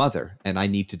also a mother and I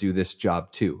need to do this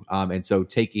job too. And so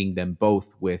taking them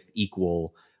both with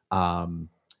equal,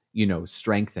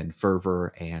 strength and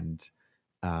fervor and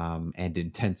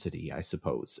intensity, I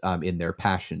suppose, in their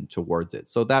passion towards it.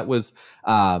 So that was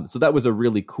a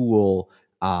really cool,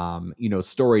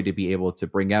 story to be able to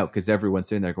bring out because everyone's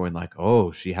sitting there going like,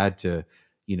 oh, she had to,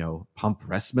 pump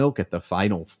breast milk at the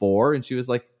Final Four. And she was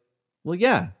like, well,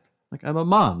 yeah. Like I'm a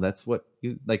mom. That's what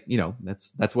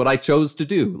that's what I chose to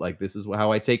do. Like this is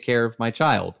how I take care of my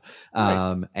child.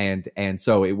 Right. And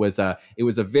so it was a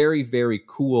very, very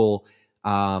cool,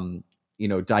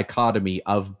 dichotomy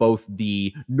of both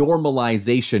the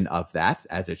normalization of that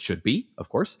as it should be, of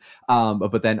course.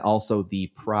 But then also the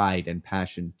pride and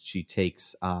passion she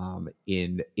takes,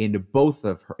 in both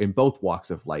walks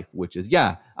of life, which is,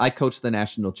 yeah, I coached the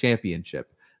national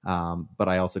championship. But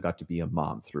I also got to be a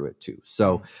mom through it too.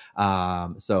 So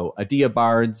Adia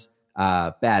Barnes,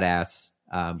 badass.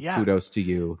 Kudos to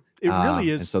you. It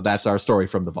really is. And so that's our story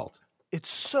from the vault.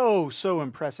 It's so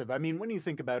impressive. I mean, when you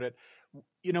think about it,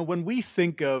 when we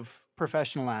think of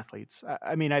professional athletes,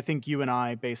 I think you and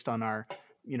I, based on our,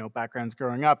 backgrounds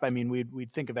growing up,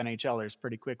 we'd think of NHLers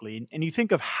pretty quickly. And you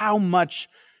think of how much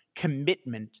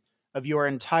commitment of your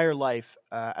entire life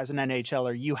as an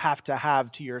NHLer you have to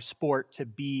have to your sport to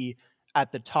be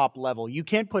at the top level. You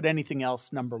can't put anything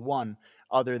else number one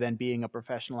other than being a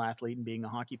professional athlete and being a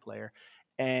hockey player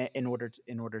in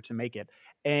order to make it.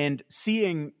 And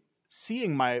seeing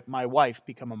my wife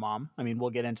become a mom, I mean, we'll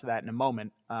get into that in a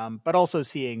moment, but also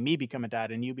seeing me become a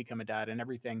dad and you become a dad and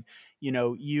everything,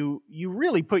 you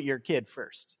really put your kid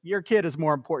first. Your kid is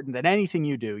more important than anything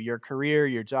you do, your career,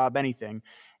 your job, anything.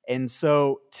 And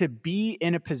so to be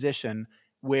in a position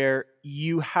where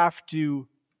you have to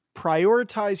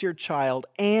prioritize your child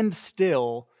and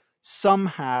still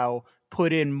somehow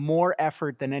put in more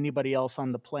effort than anybody else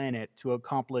on the planet to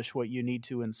accomplish what you need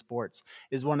to in sports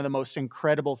is one of the most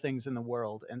incredible things in the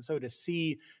world. And so to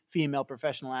see female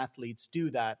professional athletes do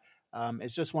that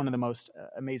is just one of the most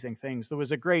amazing things. There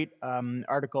was a great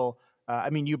article.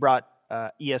 You brought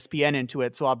ESPN into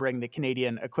it, so I'll bring the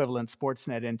Canadian equivalent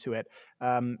Sportsnet into it.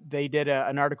 They did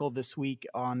an article this week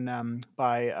on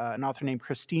by an author named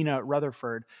Christina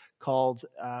Rutherford called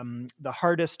The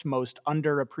Hardest, Most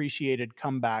Underappreciated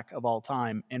Comeback of All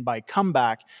Time. And by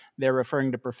comeback, they're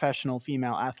referring to professional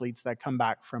female athletes that come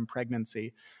back from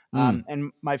pregnancy.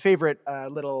 And my favorite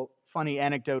little funny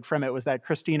anecdote from it was that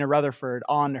Christina Rutherford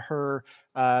on her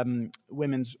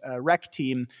women's rec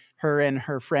team, her and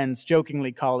her friends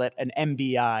jokingly call it an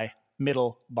MBI,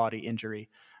 middle body injury,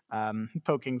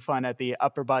 poking fun at the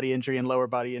upper body injury and lower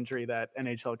body injury that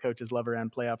NHL coaches love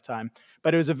around playoff time.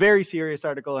 But it was a very serious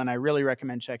article, and I really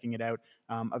recommend checking it out.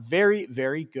 A very,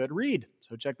 very good read.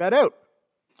 So check that out.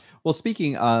 Well,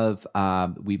 speaking of,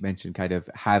 we mentioned kind of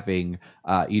having,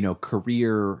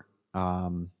 career,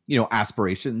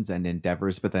 aspirations and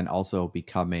endeavors, but then also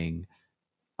becoming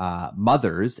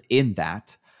mothers in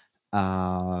that.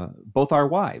 Both our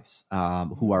wives,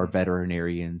 who are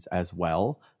veterinarians as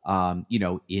well,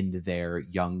 in their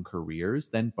young careers,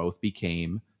 then both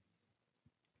became,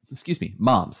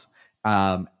 moms.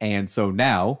 And so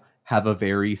now have a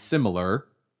very similar,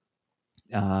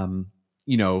 a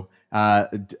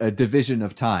division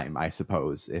of time, I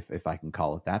suppose, if I can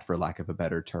call it that, for lack of a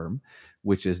better term,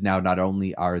 which is now not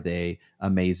only are they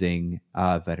amazing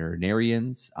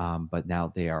veterinarians, but now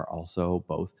they are also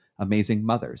both amazing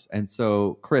mothers. And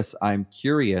so, Chris, I'm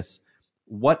curious,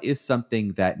 what is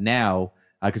something that now,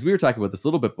 because we were talking about this a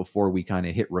little bit before we kind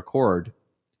of hit record,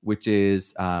 which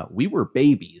is we were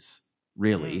babies,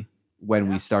 really, when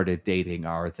we started dating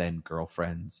our then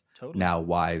girlfriends, now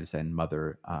wives and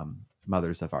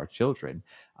mothers of our children.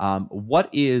 What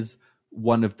is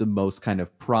one of the most kind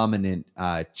of prominent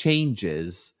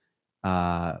changes,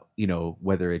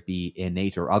 whether it be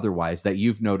innate or otherwise, that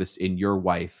you've noticed in your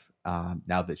wife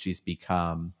now that she's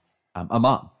become a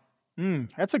mom?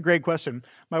 That's a great question.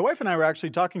 My wife and I were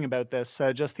actually talking about this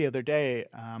just the other day,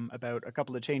 about a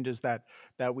couple of changes that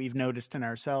we've noticed in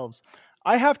ourselves.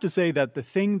 I have to say that the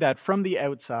thing that from the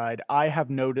outside I have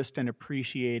noticed and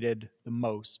appreciated the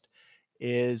most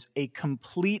is a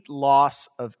complete loss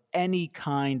of any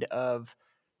kind of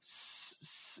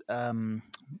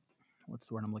what's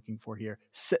the word I'm looking for here?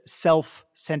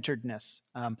 Self-centeredness.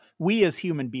 We as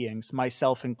human beings,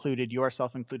 myself included,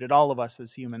 yourself included, all of us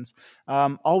as humans,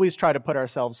 always try to put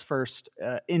ourselves first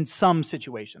in some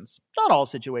situations. Not all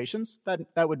situations,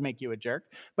 that would make you a jerk,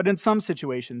 but in some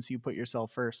situations you put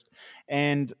yourself first.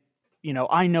 And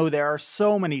I know there are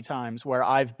so many times where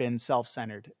I've been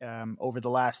self-centered over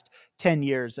the last 10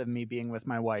 years of me being with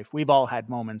my wife. We've all had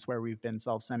moments where we've been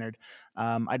self-centered.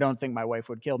 I don't think my wife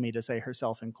would kill me to say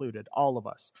herself included, all of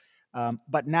us.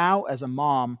 But now as a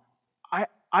mom,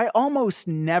 I almost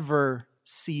never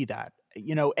see that.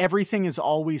 Everything is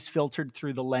always filtered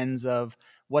through the lens of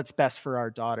what's best for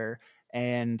our daughter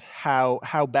and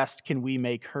how best can we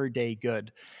make her day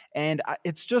good. And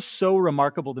it's just so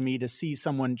remarkable to me to see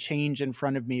someone change in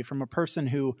front of me from a person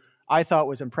who I thought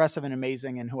was impressive and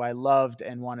amazing and who I loved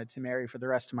and wanted to marry for the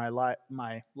rest of my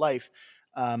life,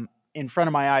 in front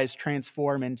of my eyes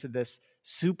transform into this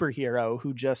superhero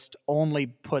who just only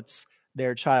puts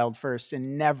their child first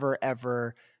and never,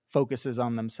 ever focuses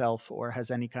on themselves or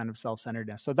has any kind of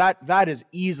self-centeredness. So that is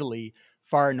easily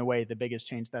far and away the biggest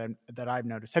change that I've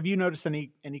noticed. Have you noticed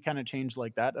any kind of change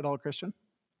like that at all, Christian?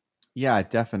 Yeah,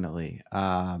 definitely.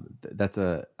 That's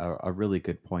a really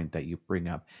good point that you bring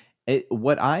up.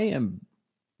 What I am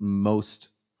most,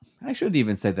 I shouldn't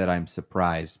even say that I'm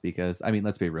surprised, because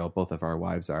let's be real, both of our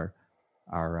wives are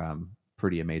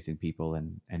pretty amazing people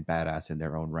and badass in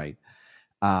their own right.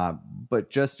 But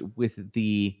just with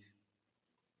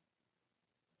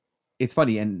it's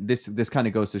funny, and this kind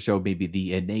of goes to show maybe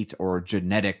the innate or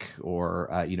genetic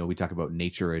or we talk about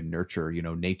nature and nurture,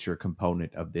 nature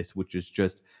component of this, which is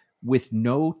just with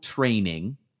no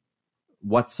training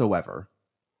whatsoever.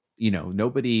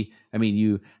 Nobody, I mean,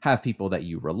 you have people that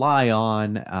you rely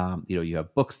on, you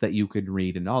have books that you could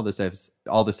read and all this type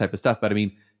of stuff. But I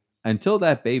mean, until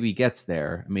that baby gets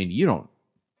there, I mean, you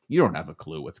don't have a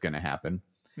clue what's going to happen.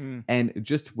 And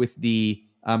just with the,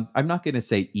 I'm not going to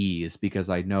say ease, because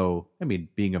I know, I mean,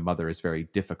 being a mother is very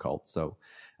difficult. So,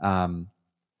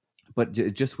 but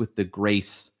just with the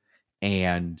grace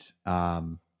and,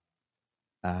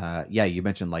 you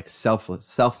mentioned like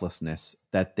selflessness,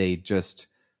 that they just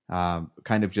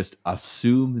kind of just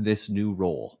assume this new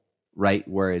role, right?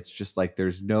 Where it's just like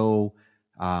there's no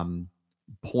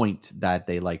point that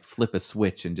they like flip a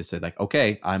switch and just say like,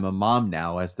 okay, I'm a mom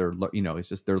now, as they're, it's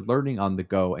just they're learning on the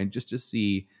go. And just to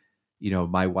see,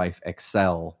 my wife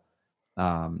excel,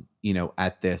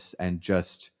 at this, and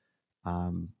just,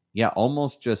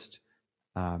 almost just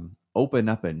open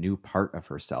up a new part of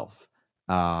herself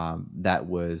that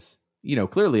was,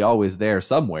 clearly always there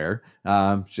somewhere.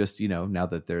 Just, now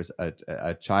that there's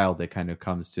a child that kind of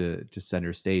comes to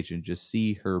center stage, and just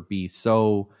see her be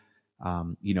so,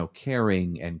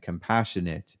 caring and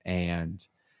compassionate and,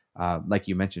 like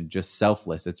you mentioned, just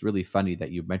selfless. It's really funny that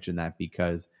you mentioned that,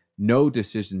 because no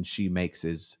decision she makes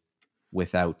is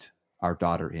without our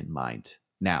daughter in mind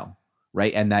now,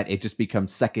 right? And that it just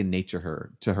becomes second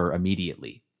nature to her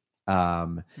immediately.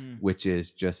 Which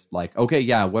is just like, okay,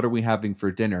 yeah, what are we having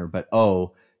for dinner? But,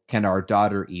 oh, can our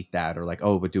daughter eat that? Or like,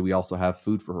 oh, but do we also have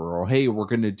food for her? Or, hey, we're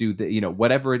going to do the,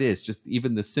 whatever it is, just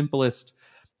even the simplest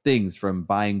things, from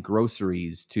buying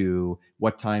groceries to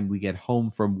what time we get home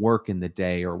from work in the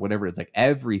day, or whatever. It's like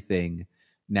everything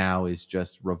now is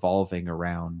just revolving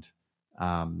around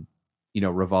our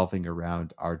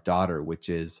daughter, which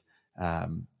is,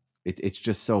 it's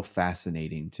just so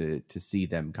fascinating to see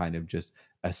them kind of just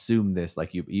assume this,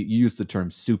 like you use the term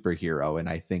superhero, and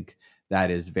I think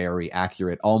that is very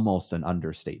accurate, almost an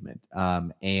understatement.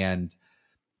 And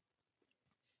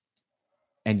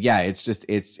yeah, it's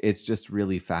just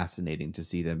really fascinating to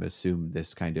see them assume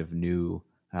this kind of new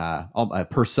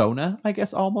persona, I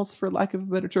guess, almost, for lack of a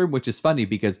better term, which is funny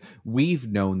because we've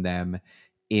known them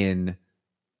in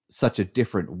such a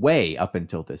different way up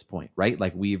until this point, right?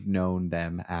 Like we've known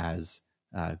them as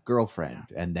girlfriend,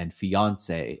 and then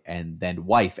fiance, and then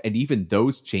wife, and even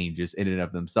those changes in and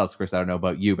of themselves. Of course, I don't know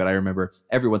about you, but I remember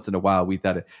every once in a while we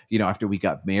thought, after we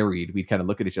got married, we'd kind of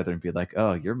look at each other and be like,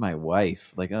 "Oh, you're my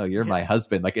wife," like, "Oh, you're my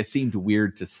husband." Like it seemed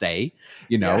weird to say,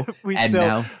 now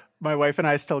my wife and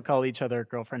I still call each other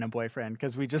girlfriend and boyfriend,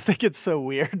 because we just think it's so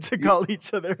weird to call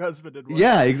each other husband and wife.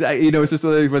 Yeah, exactly. It's just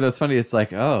where that's funny. It's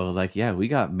like, oh, like, yeah, we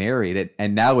got married,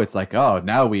 and now it's like, oh,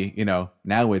 now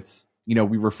now it's,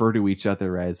 we refer to each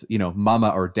other as, mama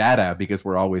or dada, because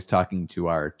we're always talking to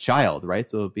our child, right?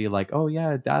 So it'd be like, oh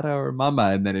yeah, dada or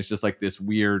mama. And then it's just like this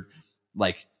weird,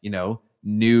 like,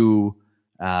 new,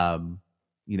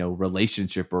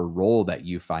 relationship or role that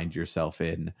you find yourself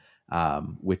in,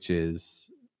 which is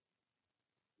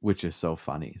so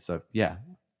funny. So, yeah.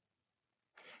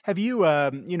 Have you,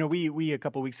 we a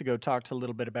couple weeks ago talked a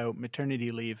little bit about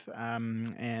maternity leave,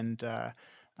 and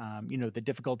the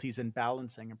difficulties in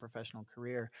balancing a professional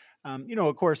career.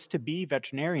 Of course, to be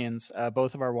veterinarians,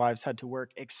 both of our wives had to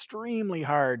work extremely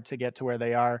hard to get to where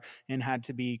they are, and had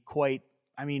to be quite,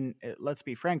 let's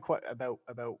be frank, about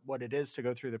what it is to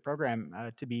go through the program,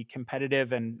 to be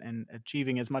competitive and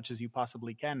achieving as much as you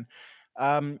possibly can.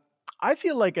 I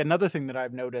feel like another thing that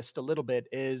I've noticed a little bit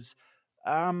is,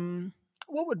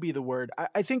 what would be the word?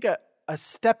 I think a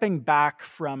stepping back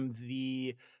from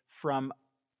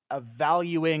a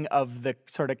valuing of the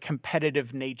sort of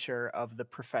competitive nature of the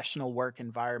professional work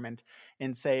environment,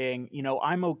 and saying,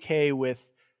 I'm okay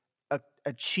with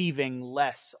achieving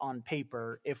less on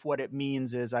paper if what it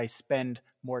means is I spend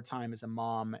more time as a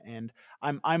mom, and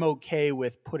I'm okay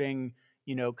with putting,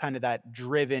 kind of that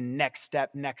driven next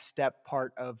step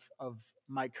part of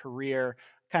my career,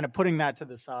 kind of putting that to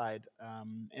the side.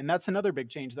 And that's another big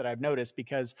change that I've noticed,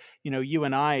 because, you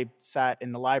and I sat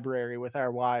in the library with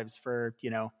our wives for,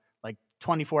 like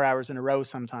 24 hours in a row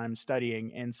sometimes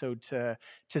studying. And so to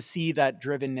see that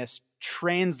drivenness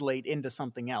translate into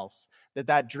something else,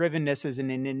 that drivenness is an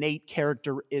innate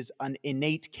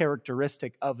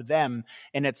characteristic of them.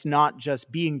 And it's not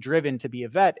just being driven to be a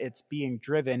vet, it's being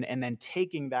driven and then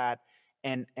taking that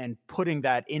and putting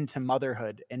that into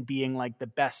motherhood and being like the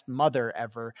best mother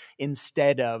ever,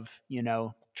 instead of,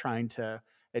 trying to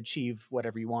achieve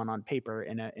whatever you want on paper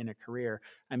in a career.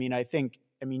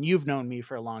 You've known me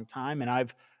for a long time, and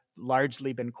I've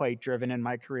largely been quite driven in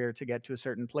my career to get to a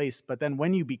certain place. But then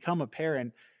when you become a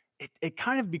parent, it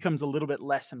kind of becomes a little bit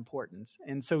less important.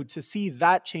 And so to see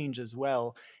that change as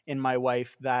well in my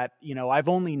wife, that, I've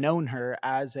only known her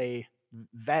as a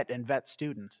vet and vet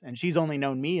student, and she's only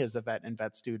known me as a vet and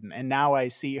vet student, and now I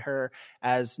see her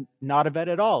as not a vet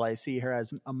at all. I see her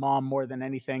as a mom more than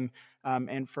anything,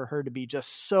 and for her to be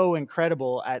just so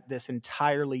incredible at this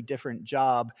entirely different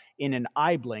job in an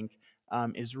eye blink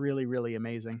is really, really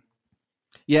amazing.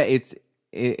 Yeah, it's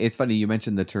funny you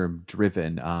mentioned the term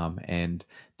driven, and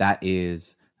that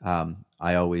is,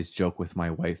 I always joke with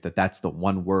my wife that that's the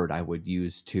one word I would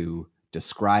use to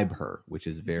describe her, which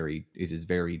is very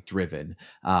driven.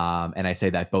 And I say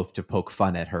that both to poke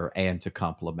fun at her and to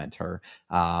compliment her.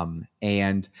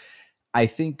 And I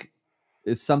think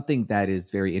is something that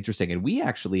is very interesting. And we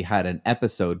actually had an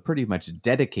episode pretty much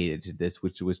dedicated to this,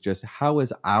 which was just how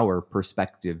has our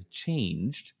perspective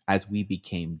changed as we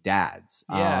became dads.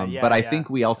 But I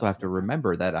think we also have to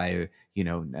remember that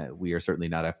we are certainly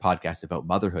not a podcast about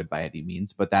motherhood by any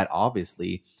means, but that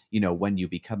obviously, when you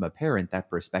become a parent, that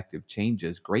perspective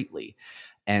changes greatly.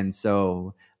 And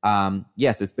so,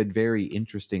 yes, it's been very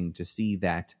interesting to see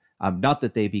that. Not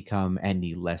that they become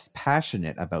any less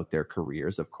passionate about their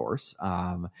careers, of course,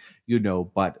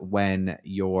 but when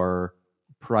your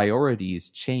priorities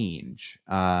change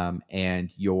and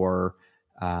your,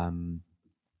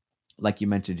 like you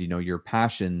mentioned, your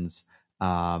passions,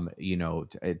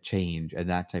 change and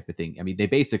that type of thing. I mean, they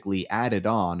basically added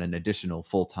on an additional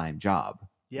full-time job.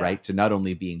 Yeah. Right, to not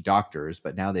only being doctors,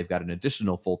 but now they've got an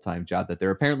additional full-time job that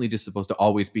they're apparently just supposed to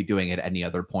always be doing at any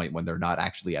other point when they're not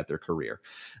actually at their career.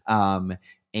 But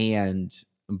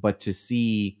to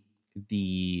see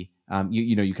the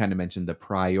you kind of mentioned the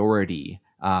priority.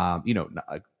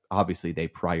 Obviously they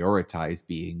prioritize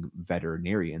being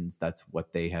veterinarians. That's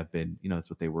what they have been. That's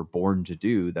what they were born to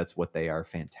do. That's what they are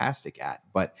fantastic at.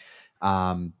 But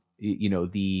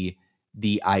the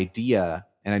idea.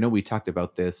 And I know we talked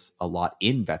about this a lot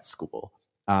in vet school,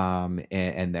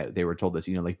 and that they were told this,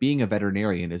 like being a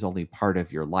veterinarian is only part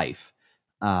of your life.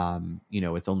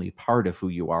 It's only part of who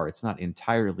you are. It's not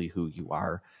entirely who you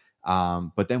are.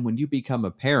 But then when you become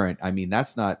a parent, I mean,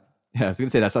 that's not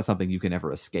something you can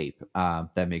ever escape.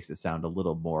 That makes it sound a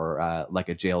little more like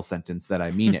a jail sentence than I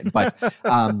mean it. But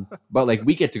like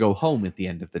we get to go home at the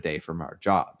end of the day from our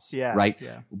jobs, right?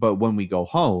 Yeah. But when we go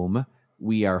home,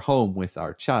 we are home with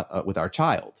our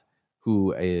child,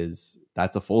 who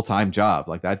that's a full-time job.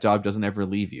 Like that job doesn't ever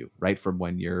leave you, right? From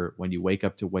when you wake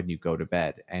up to when you go to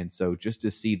bed. And so just to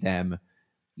see them,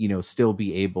 still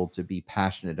be able to be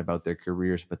passionate about their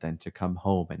careers, but then to come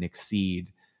home and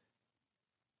exceed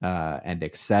and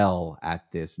excel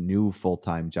at this new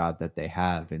full-time job that they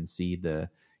have and see the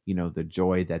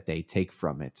joy that they take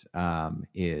from it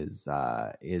is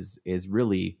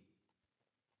really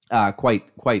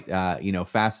quite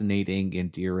fascinating,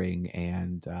 endearing,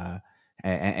 and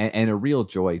a real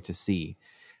joy to see.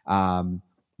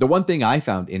 The one thing I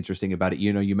found interesting about it,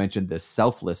 you mentioned the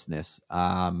selflessness,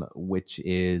 which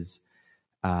is,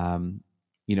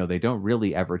 they don't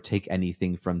really ever take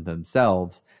anything from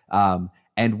themselves.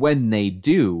 And when they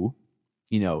do,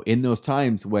 in those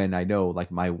times when I know, like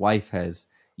my wife has,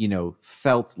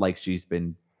 felt like she's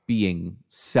been being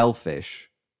selfish.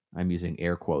 I'm using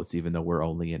air quotes, even though we're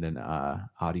only in an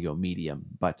audio medium,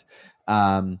 but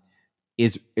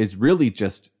is really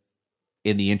just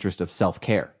in the interest of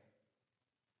self-care.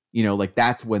 Like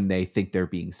that's when they think they're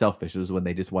being selfish, is when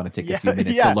they just want to take a few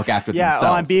minutes to look after themselves.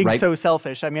 Yeah, I'm being so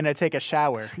selfish. I'm going to take a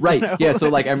shower. Right. Yeah. So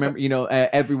like I remember,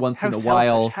 every once in a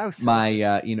while,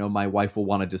 my my wife will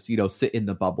want to just sit in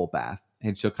the bubble bath,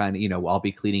 and she'll kind of I'll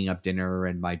be cleaning up dinner,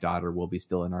 and my daughter will be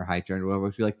still in her high chair, and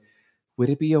whatever. She'll be like, would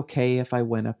it be okay if I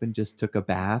went up and just took a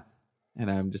bath?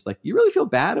 And I'm just like, you really feel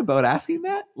bad about asking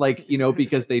that? Like,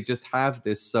 because they just have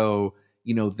this,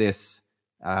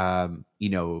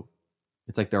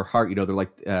 it's like their heart, they're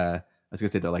like, I was going to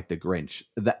say they're like the Grinch,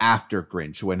 the after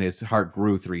Grinch, when his heart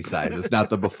grew 3 sizes, not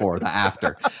the before, the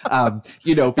after.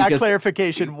 Because that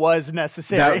clarification was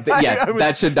necessary.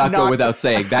 That should not go without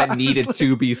saying. That needed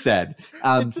to be said.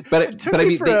 But I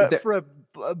mean, for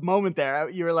a moment there,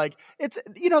 you were like, it's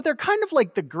they're kind of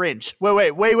like the Grinch.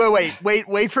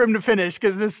 Wait for him to finish,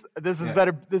 because this is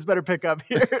better. This better pick up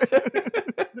here.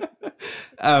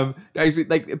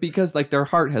 Because like their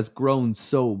heart has grown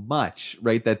so much,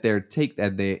 right, that they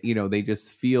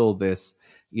just feel this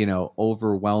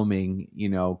overwhelming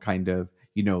kind of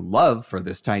love for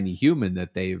this tiny human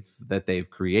that they've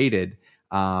created,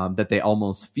 that they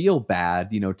almost feel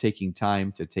bad taking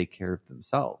time to take care of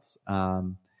themselves,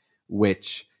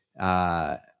 which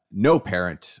no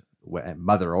parent,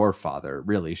 mother or father,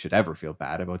 really should ever feel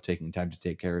bad about taking time to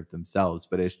take care of themselves.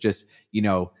 But it's just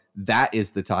that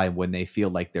is the time when they feel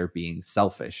like they're being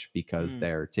selfish, because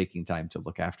they're taking time to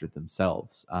look after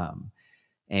themselves.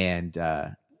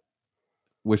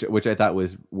 which I thought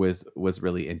was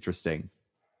really interesting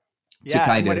to Yeah,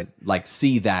 kind of like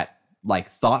see that like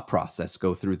thought process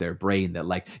go through their brain, that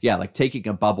like, yeah, like taking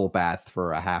a bubble bath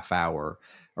for a half hour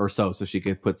or so she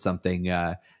could put something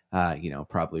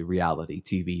probably reality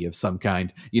TV of some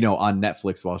kind, on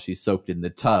Netflix while she's soaked in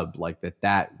the tub, like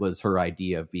that was her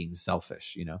idea of being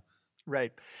selfish.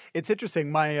 Right. It's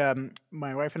interesting. My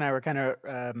wife and I were kind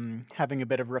of having a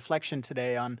bit of reflection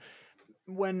today on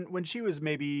when she was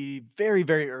maybe very,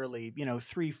 very early,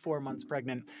 3-4 months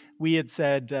pregnant. We had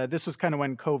said this was kind of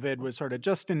when COVID was sort of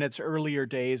just in its earlier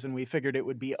days, and we figured it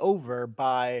would be over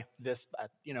by this,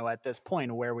 at this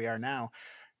point where we are now,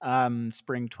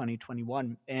 spring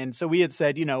 2021. And so we had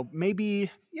said, maybe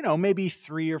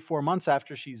 3 or 4 months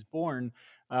after she's born,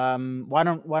 why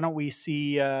don't we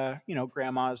see,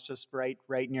 grandma's just right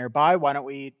nearby? Why don't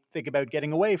we think about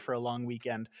getting away for a long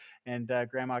weekend, and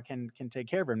grandma can take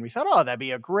care of her? And we thought, oh, that'd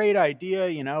be a great idea,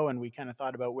 and we kind of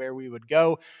thought about where we would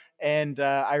go. And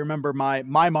I remember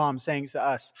my mom saying to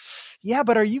us, yeah,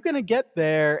 but are you going to get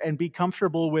there and be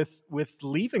comfortable with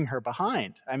leaving her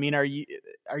behind? I mean, are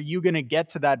you going to get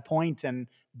to that point and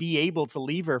be able to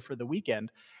leave her for the weekend?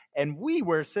 And we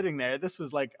were sitting there, this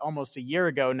was like almost a year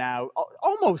ago now,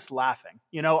 almost laughing,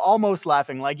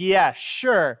 like, yeah,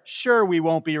 sure, we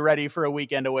won't be ready for a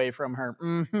weekend away from her.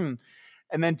 Mm-hmm.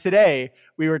 And then today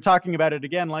we were talking about it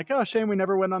again, like, oh, shame we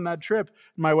never went on that trip.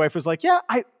 And my wife was like, yeah,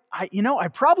 I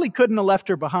probably couldn't have left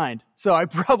her behind. So I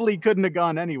probably couldn't have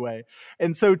gone anyway.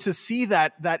 And so to see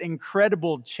that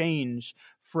incredible change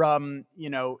from,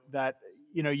 that,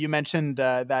 you mentioned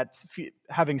that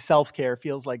having self-care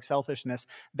feels like selfishness,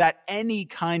 that any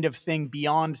kind of thing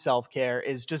beyond self-care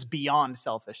is just beyond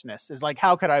selfishness. Is like,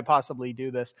 how could I possibly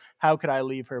do this? How could I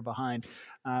leave her behind?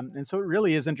 And so it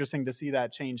really is interesting to see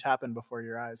that change happen before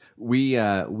your eyes. We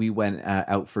went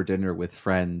out for dinner with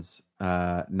friends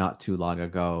not too long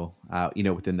ago,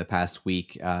 within the past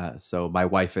week. So my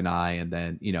wife and I, and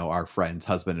then, our friends,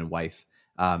 husband and wife.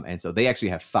 And so they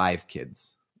actually have 5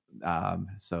 kids.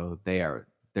 So they're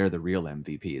the real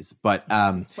MVPs, but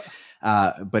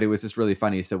it was just really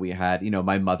funny. So we had,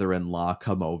 my mother-in-law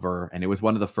come over, and it was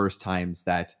one of the first times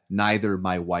that neither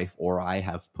my wife or I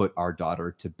have put our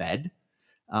daughter to bed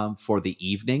for the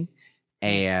evening.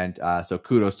 And so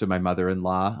kudos to my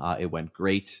mother-in-law. It went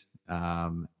great.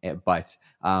 But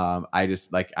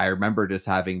I remember just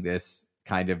having this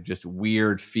kind of just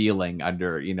weird feeling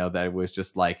under, that it was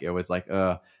just like,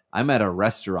 I'm at a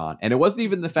restaurant. And it wasn't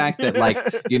even the fact that like,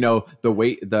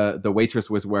 the waitress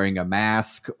was wearing a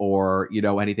mask or,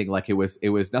 anything. Like it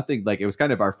was nothing. Like it was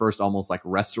kind of our first almost like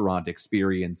restaurant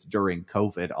experience during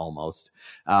COVID almost.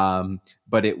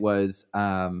 But it was,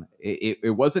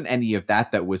 it wasn't any of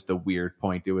that was the weird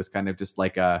point. It was kind of just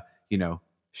like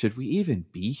should we even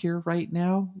be here right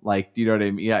now? Like, do you know what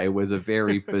I mean? Yeah, it was a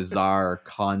very bizarre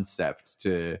concept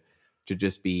to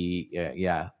just be,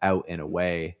 out and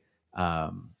away.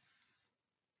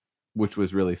 Which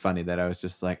was really funny that I was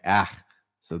just like,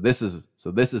 so this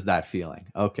is that feeling.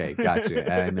 Okay, gotcha.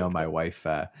 And I know my wife,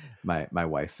 my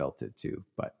wife felt it too.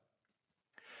 But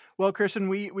well, Christian,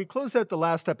 we closed out the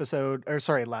last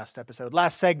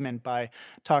segment by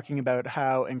talking about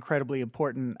how incredibly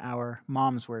important our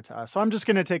moms were to us. So I'm just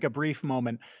going to take a brief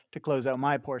moment to close out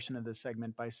my portion of this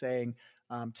segment by saying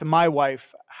to my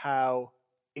wife how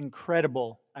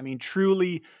incredible, I mean,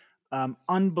 truly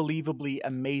unbelievably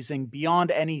amazing,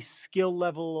 beyond any skill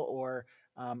level or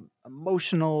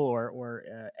emotional or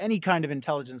any kind of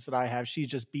intelligence that I have. She's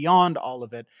just beyond all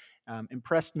of it.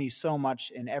 Impressed me so much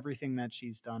in everything that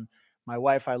she's done. My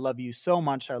wife, I love you so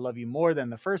much. I love you more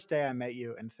than the first day I met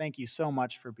you. And thank you so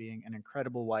much for being an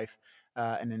incredible wife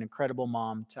and an incredible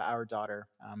mom to our daughter.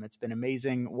 It's been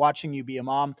amazing watching you be a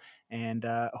mom, and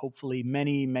hopefully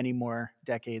many, many more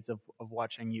decades of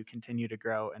watching you continue to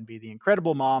grow and be the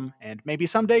incredible mom and maybe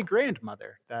someday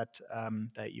grandmother that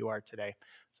you are today.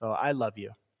 So I love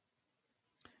you.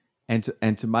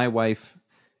 And to my wife,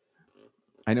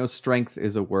 I know strength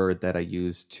is a word that I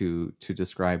use to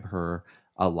describe her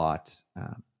a lot,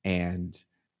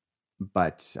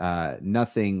 but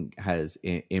nothing has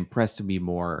impressed me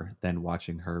more than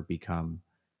watching her become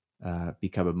a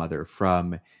mother.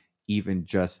 From even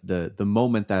just the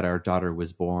moment that our daughter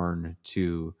was born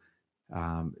to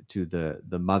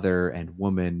the mother and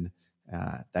woman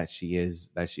that she is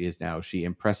now. She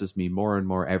impresses me more and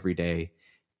more every day.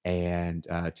 And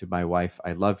to my wife,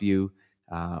 I love you.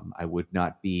 I would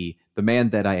not be the man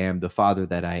that I am, the father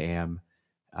that I am,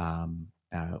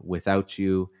 without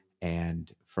you.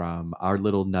 And from our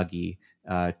little Nuggie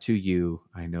to you,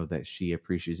 I know that she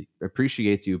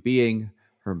appreciates you being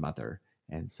her mother.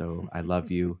 And so I love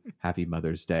you. Happy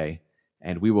Mother's Day.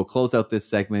 And we will close out this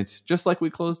segment just like we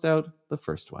closed out the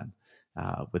first one,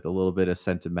 with a little bit of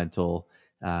sentimental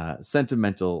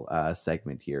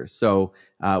segment here. So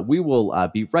we will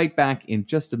be right back in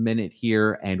just a minute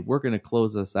here, and we're going to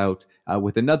close us out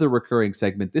with another recurring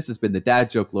segment. This has been the Dad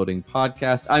Joke Loading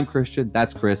Podcast. I'm Christian.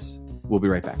 That's Chris. We'll be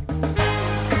right back.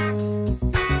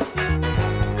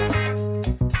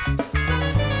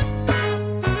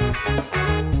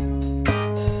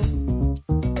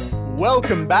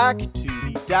 Welcome back to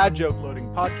the Dad Joke Loading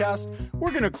Podcast. We're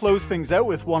going to close things out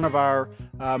with one of our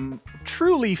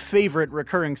truly favorite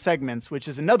recurring segments, which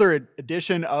is another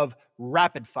edition of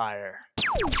Rapid Fire.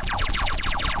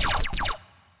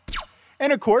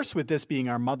 And of course, with this being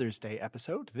our Mother's Day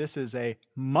episode, this is a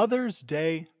Mother's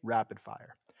Day Rapid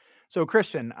Fire. So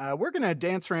Christian, we're going to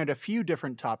dance around a few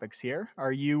different topics here.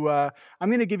 I'm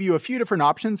going to give you a few different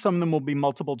options. Some of them will be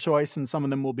multiple choice and some of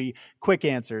them will be quick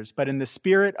answers. But in the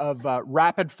spirit of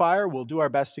rapid fire, we'll do our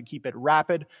best to keep it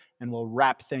rapid and we'll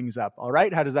wrap things up. All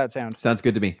right? How does that sound? Sounds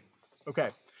good to me. Okay.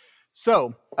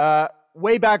 So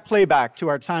way back playback to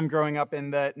our time growing up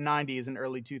in the 90s and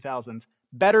early 2000s.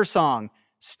 Better song,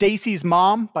 Stacy's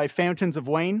Mom by Fountains of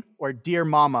Wayne or Dear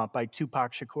Mama by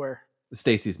Tupac Shakur?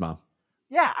 Stacy's Mom.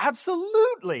 Yeah,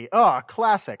 absolutely. Oh,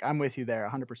 classic. I'm with you there,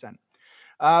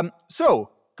 100%. So,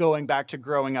 going back to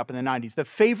growing up in the 90s, the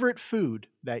favorite food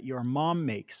that your mom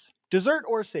makes, dessert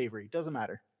or savory, doesn't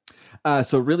matter.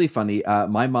 So really funny.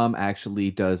 My mom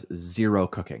actually does zero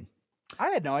cooking. I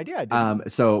had no idea. I didn't.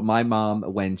 So my mom,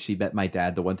 when she met my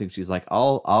dad, the one thing she's like,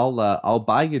 I'll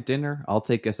buy you dinner. I'll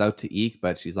take us out to eat.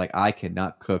 But she's like, I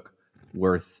cannot cook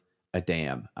worth a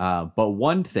damn. But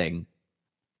one thing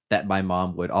that my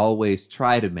mom would always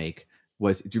try to make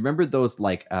was, do you remember those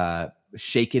like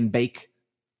shake and bake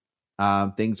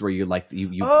things where you like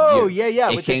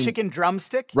yeah, with the chicken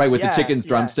drumstick, right? With the chicken's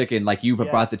drumstick, and like you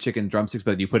brought the chicken drumsticks,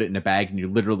 but you put it in a bag, and you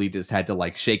literally just had to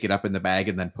like shake it up in the bag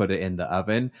and then put it in the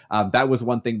oven. That was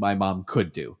one thing my mom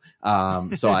could do.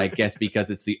 So I guess because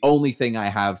it's the only thing I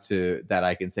have that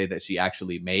I can say that she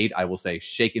actually made, I will say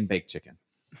shake and bake chicken.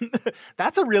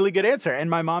 That's a really good answer, and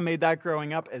my mom made that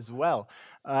growing up as well.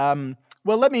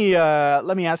 Well, let me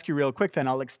ask you real quick. Then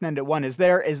I'll extend it one. Is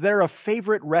there a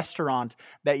favorite restaurant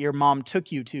that your mom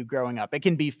took you to growing up? It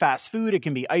can be fast food, it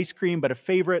can be ice cream, but a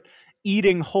favorite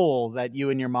eating hole that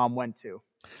you and your mom went to.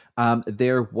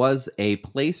 There was a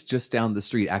place just down the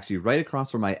street, actually right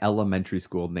across from my elementary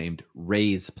school, named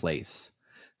Ray's Place.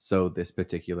 So this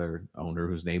particular owner,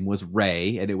 whose name was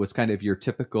Ray, and it was kind of your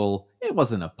typical, it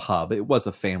wasn't a pub, it was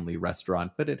a family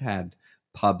restaurant, but it had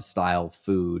pub style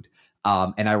food.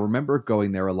 And I remember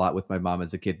going there a lot with my mom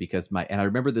as a kid because and I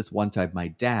remember this one time my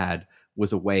dad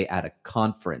was away at a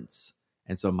conference.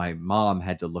 And so my mom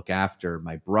had to look after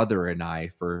my brother and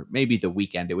I for maybe the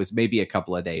weekend. It was maybe a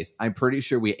couple of days. I'm pretty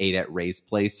sure we ate at Ray's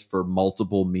Place for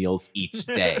multiple meals each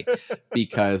day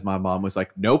because my mom was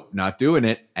like, nope, not doing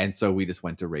it. And so we just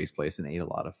went to Ray's Place and ate a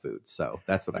lot of food. So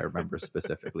that's what I remember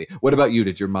specifically. What about you?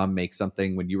 Did your mom make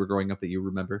something when you were growing up that you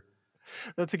remember?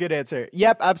 That's a good answer.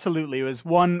 Yep, absolutely. It was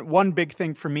one big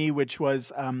thing for me, which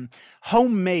was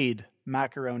homemade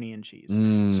macaroni and cheese.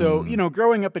 So,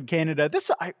 growing up in Canada,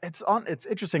 it's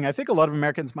interesting. I think a lot of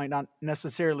Americans might not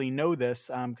necessarily know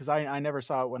this because I never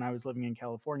saw it when I was living in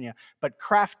California. But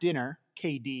Kraft Dinner,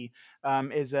 KD,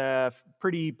 is a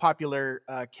pretty popular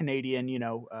Canadian,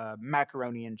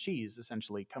 macaroni and cheese.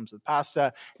 Essentially, comes with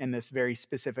pasta and this very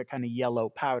specific kind of yellow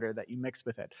powder that you mix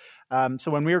with it.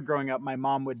 So when we were growing up, my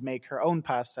mom would make her own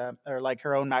pasta or like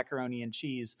her own macaroni and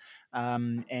cheese,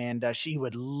 and she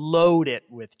would load it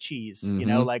with cheese,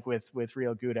 like with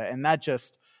real Gouda, and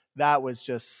that was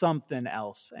just something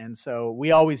else. And so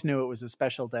we always knew it was a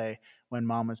special day when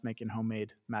mom was making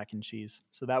homemade mac and cheese.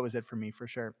 So that was it for me for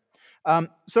sure.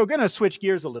 So going to switch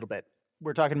gears a little bit.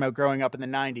 We're talking about growing up in the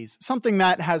 90s, something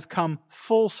that has come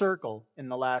full circle in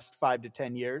the last 5 to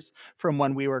 10 years from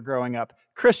when we were growing up.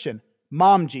 Christian,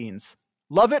 mom jeans,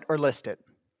 love it or list it?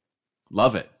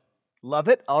 Love it. Love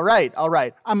it? All right.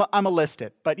 I'm a list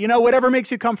it. But whatever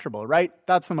makes you comfortable, right?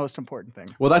 That's the most important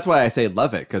thing. Well, that's why I say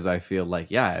love it, because I feel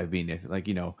like, I mean, if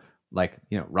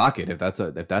rock it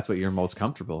if that's what you're most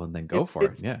comfortable, and then go for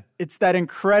it. Yeah. It's that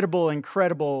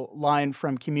incredible line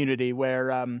from Community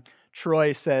where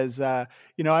Troy says,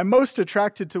 I'm most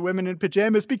attracted to women in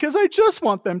pajamas because I just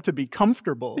want them to be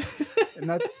comfortable. And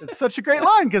it's such a great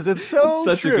line because it's so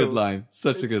such true. A good line.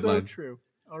 Such a good line. True.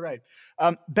 All right.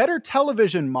 Better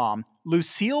television mom,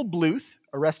 Lucille Bluth,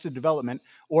 Arrested Development,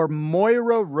 or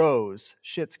Moira Rose,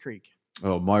 Schitt's Creek?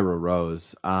 Oh, Moira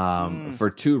Rose. For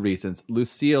two reasons.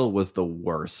 Lucille was the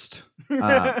worst.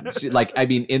 She,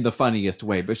 in the funniest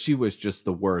way, but she was just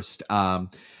the worst.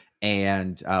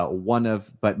 And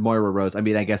but Moira Rose, I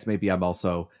mean, I guess maybe I'm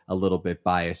also a little bit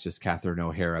biased, just Catherine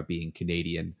O'Hara being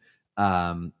Canadian,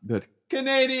 but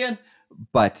Canadian,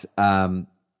 but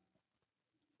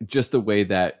just the way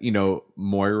that,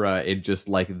 Moira, in just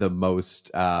like the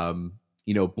most,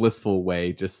 blissful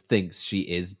way, just thinks she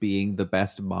is being the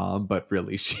best mom, but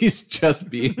really she's just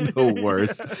being the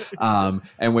worst.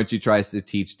 And when she tries to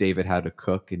teach David how to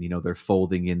cook, and, they're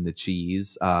folding in the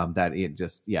cheese, that it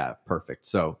just, perfect.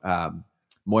 So,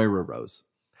 Moira Rose.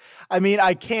 I mean,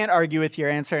 I can't argue with your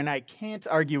answer, and I can't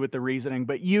argue with the reasoning,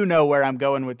 but you know where I'm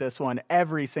going with this one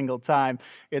every single time.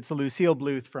 It's Lucille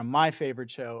Bluth from my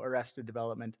favorite show, Arrested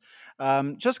Development.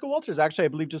 Jessica Walters, actually, I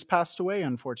believe, just passed away,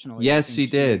 unfortunately. Yes, she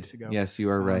did. Yes,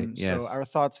 you are right. Yes. So our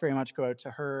thoughts very much go out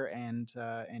to her and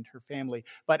her family.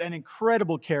 But an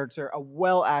incredible character, a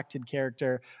well-acted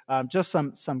character, just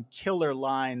some killer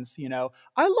lines.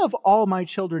 I love all my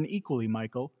children equally,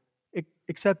 Michael,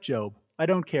 except Job. I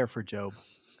don't care for Job.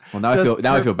 Well,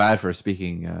 now I feel bad for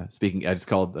speaking. I just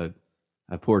called a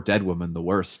poor dead woman the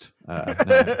worst. I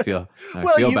feel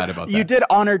bad about that. You did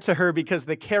honor to her because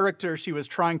the character she was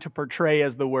trying to portray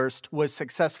as the worst was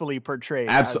successfully portrayed.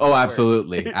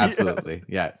 Absolutely, absolutely.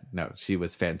 Yeah, no, she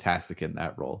was fantastic in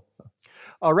that role. So.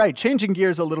 All right, changing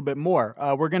gears a little bit more.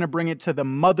 We're going to bring it to the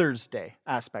Mother's Day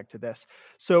aspect of this.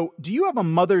 So, do you have a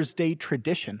Mother's Day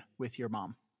tradition with your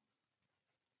mom?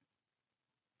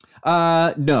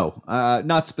 No,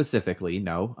 not specifically.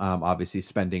 No. Obviously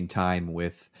spending time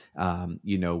with,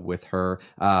 with her.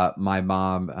 My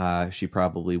mom, she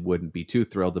probably wouldn't be too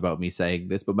thrilled about me saying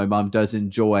this, but my mom does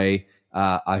enjoy,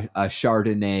 a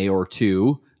Chardonnay or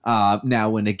two,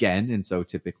 now and again. And so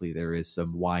typically there is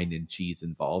some wine and cheese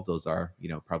involved. Those are,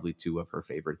 probably two of her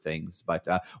favorite things. But,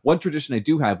 one tradition I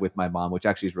do have with my mom, which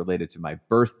actually is related to my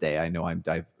birthday, I know I'm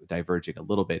diverging a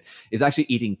little bit, is actually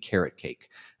eating carrot cake.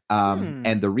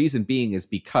 And the reason being is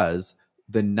because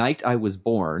the night I was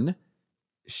born,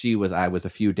 I was a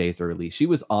few days early. She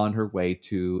was on her way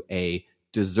to a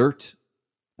dessert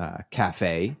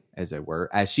cafe, as it were,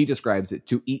 as she describes it,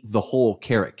 to eat the whole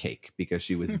carrot cake because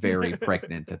she was very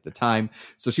pregnant at the time.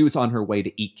 So she was on her way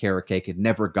to eat carrot cake and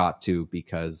never got to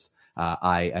because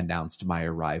I announced my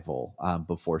arrival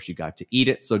before she got to eat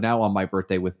it. So now on my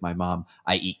birthday with my mom,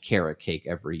 I eat carrot cake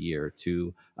every year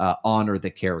to honor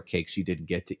the carrot cake she didn't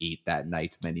get to eat that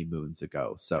night many moons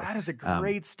ago. So that is a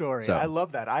great story. I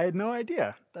love that. I had no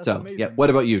idea. That's amazing. Yeah. What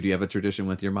about you? Do you have a tradition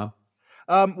with your mom?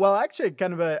 Well, actually,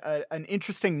 kind of an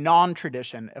interesting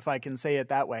non-tradition, if I can say it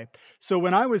that way. So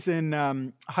when I was in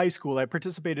high school, I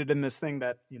participated in this thing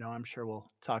that, I'm sure we'll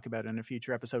talk about in a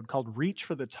future episode called Reach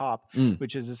for the Top,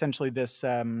 which is essentially this,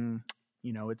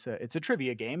 it's a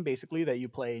trivia game, basically, that you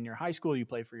play in your high school, you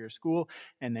play for your school,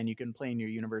 and then you can play in your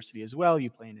university as well. You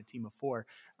play in a team of 4.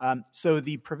 So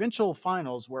the provincial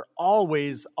finals were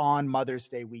always on Mother's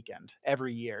Day weekend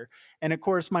every year. And of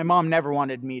course, my mom never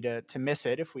wanted me to miss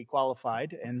it if we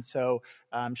qualified. And so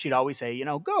she'd always say,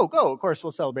 go. Of course,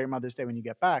 we'll celebrate Mother's Day when you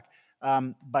get back.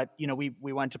 But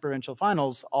we went to provincial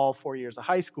finals all 4 years of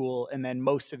high school and then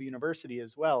most of university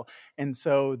as well. And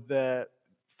so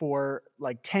for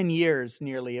like 10 years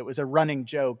nearly, it was a running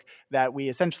joke that we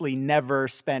essentially never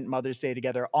spent Mother's Day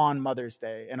together on Mother's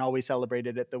Day and always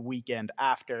celebrated it the weekend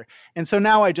after. And so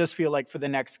now I just feel like for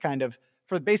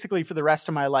the rest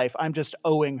of my life, I'm just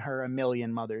owing her a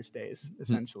million Mother's Days,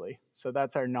 essentially. So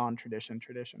that's our non-tradition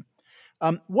tradition.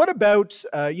 What about,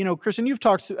 Christian, you've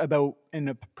talked about in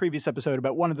a previous episode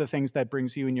about one of the things that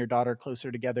brings you and your daughter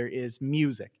closer together is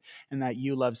music and that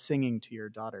you love singing to your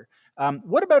daughter.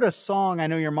 What about a song? I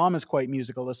know your mom is quite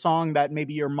musical, a song that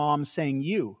maybe your mom sang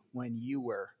you when you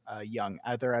were young,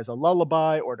 either as a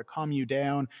lullaby or to calm you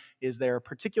down. Is there a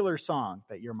particular song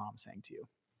that your mom sang to you?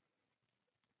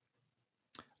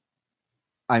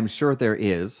 I'm sure there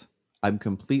is. I'm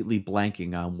completely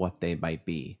blanking on what they might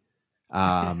be.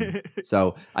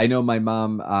 So I know my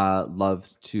mom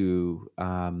loved to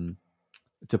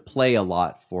play a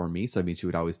lot for me. So I mean, she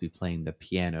would always be playing the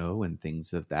piano and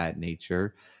things of that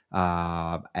nature.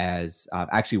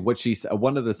 Actually,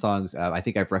 one of the songs I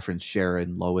think I've referenced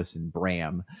Sharon, Lois, and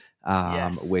Bram,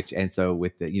 yes. So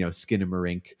with the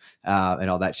Skinamarink and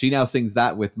all that, she now sings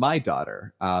that with my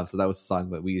daughter. So that was a song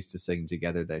that we used to sing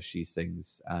together that she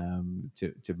sings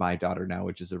to my daughter now,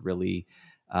 which is a really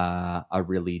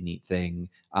neat thing.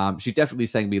 She definitely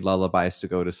sang me lullabies to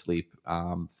go to sleep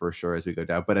for sure as we go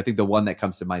down. But I think the one that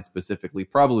comes to mind specifically,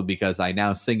 probably because I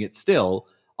now sing it still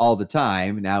all the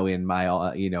time now in my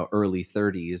early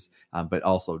 30s, but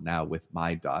also now with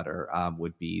my daughter,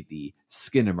 would be the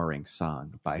Skinamarink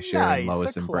song by Sharon,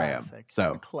 Lois, and Bram.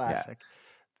 So a classic. Yeah.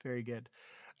 Very good.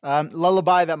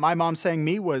 Lullaby that my mom sang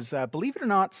me was, believe it or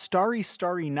not, Starry,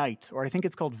 Starry Night, or I think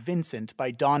it's called Vincent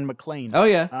by Don McLean. Oh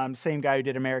yeah. Same guy who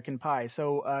did American Pie.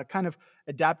 So kind of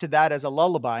adapted that as a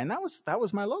lullaby. And that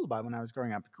was my lullaby when I was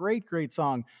growing up. Great, great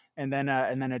song. And then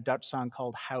a Dutch song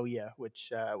called Hou Ya,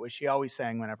 which she always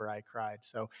sang whenever I cried.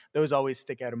 So those always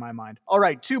stick out in my mind. All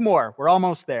right, two more. We're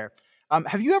almost there.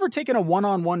 Have you ever taken a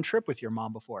one-on-one trip with your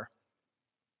mom before?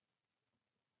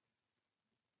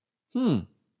 I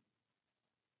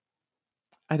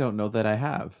don't know that I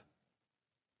have.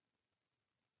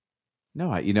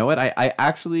 No, you know what? I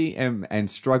actually am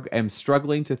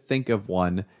struggling to think of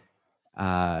one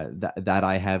that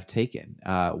I have taken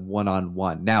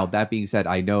one-on-one. Now, that being said,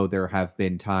 I know there have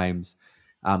been times.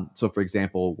 So, for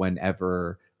example,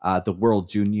 whenever the World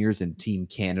Juniors and Team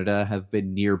Canada have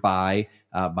been nearby,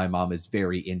 my mom is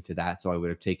very into that, so I would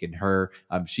have taken her.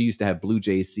 She used to have Blue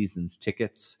Jays seasons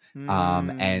tickets,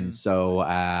 and so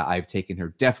I've taken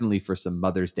her definitely for some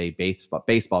Mother's Day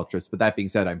baseball trips. But that being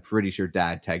said, I'm pretty sure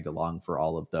Dad tagged along for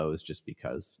all of those, just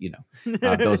because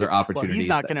those are opportunities. Well, he's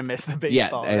not going to miss the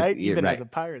baseball, right? Even as a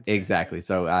Pirates fan. Exactly.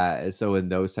 So in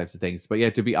those types of things. But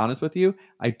yeah, to be honest with you,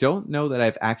 I don't know that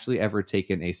I've actually ever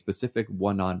taken a specific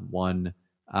one-on-one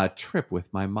trip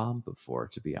with my mom before,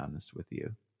 to be honest with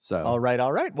you. So all right.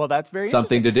 Well, that's very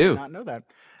something to do. I did not know that.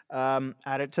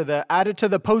 Add it to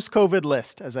the post-COVID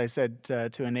list, as I said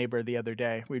to a neighbor the other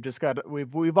day.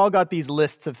 We've all got these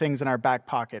lists of things in our back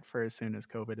pocket for as soon as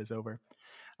COVID is over.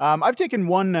 I've taken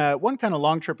one kind of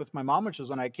long trip with my mom, which was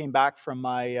when I came back from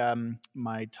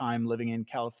my time living in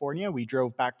California. We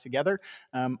drove back together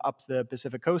up the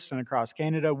Pacific Coast and across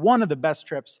Canada. One of the best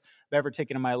trips I've ever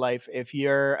taken in my life. If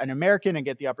you're an American and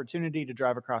get the opportunity to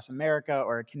drive across America,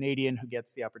 or a Canadian who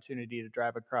gets the opportunity to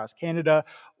drive across Canada,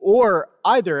 or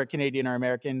either a Canadian or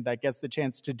American that gets the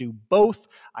chance to do both,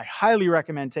 I highly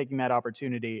recommend taking that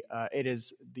opportunity.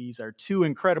 These are two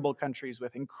incredible countries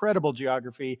with incredible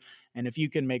geography, and if you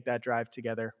can make that drive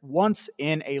together, once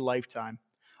in a lifetime.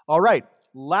 All right,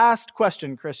 last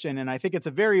question, Christian, and I think it's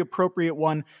a very appropriate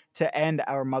one to end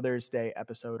our Mother's Day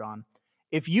episode on.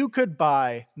 If you could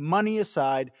buy, money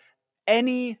aside,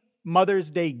 any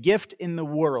Mother's Day gift in the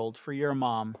world for your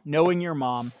mom, knowing your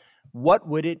mom, what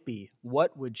would it be?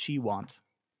 What would she want?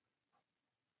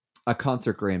 A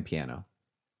concert grand piano.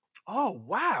 Oh,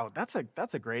 wow. That's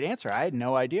a great answer. I had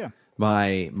no idea.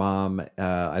 My mom,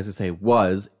 as I say,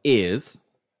 is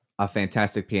a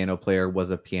fantastic piano player, was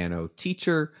a piano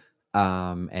teacher,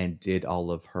 and did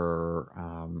all of her,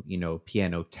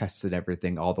 piano tests and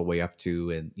everything all the way up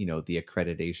to, and, the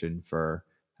accreditation for,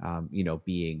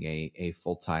 being a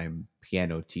full-time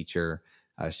piano teacher.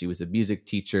 She was a music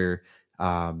teacher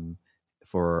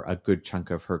for a good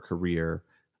chunk of her career.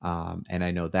 And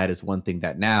I know that is one thing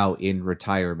that now in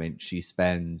retirement, she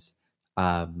spends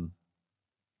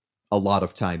a lot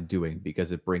of time doing,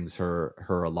 because it brings her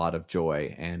a lot of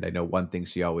joy. And I know one thing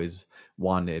she always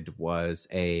wanted was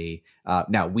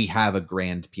now we have a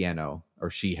grand piano, or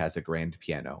she has a grand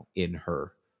piano in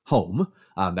her home.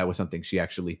 That was something she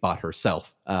actually bought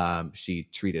herself. She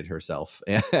treated herself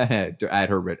at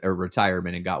her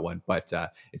retirement and got one, but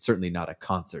it's certainly not a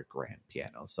concert grand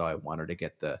piano. So I want her to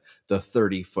get the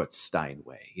 30-foot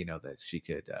Steinway, that she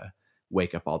could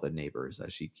wake up all the neighbors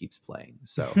as she keeps playing.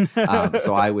 So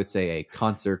so I would say a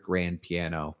concert grand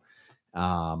piano,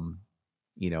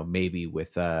 maybe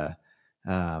with a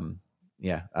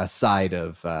side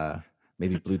of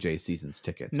maybe Blue Jays seasons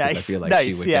tickets. Nice. I feel like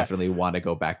she would definitely want to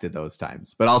go back to those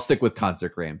times. But I'll stick with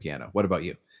concert grand piano. What about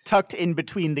you? Tucked in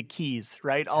between the keys,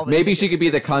 right? Maybe she could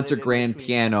be the concert grand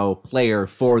piano player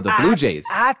for the Blue Jays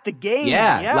at the game.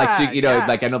 Yeah, like she,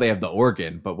 like I know they have the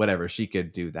organ, but whatever, she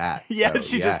could do that. Yeah,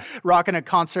 so, just rocking a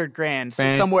concert grand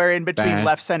somewhere in between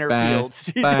left center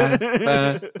fields.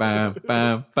 Yeah,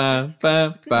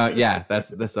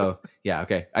 that's so. Yeah,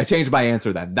 okay. I changed my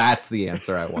answer then. That's the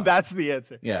answer I want. That's the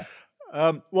answer. Yeah.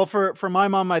 Well, for my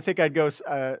mom, I think I'd go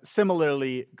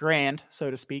similarly grand, so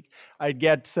to speak. I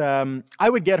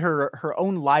would get her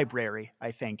own library,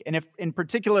 I think. And if in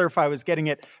particular, if I was getting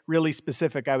it really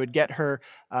specific, I would get her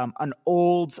an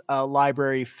old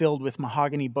library filled with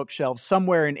mahogany bookshelves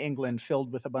somewhere in England,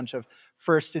 filled with a bunch of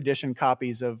first edition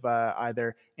copies of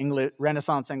either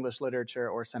Renaissance English literature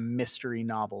or some mystery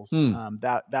novels.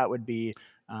 That would be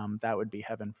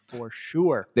heaven for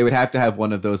sure. They would have to have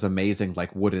one of those amazing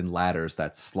like wooden ladders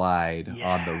that slide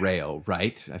on the rail,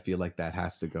 right? I feel like that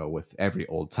has to go with every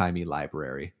old timey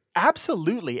library.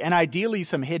 Absolutely. And ideally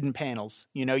some hidden panels.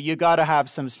 You know, you got to have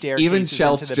some staircases. Even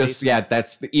shelves, into the just,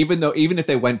 basement. even if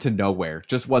they went to nowhere,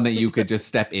 just one that you could just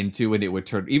step into and it would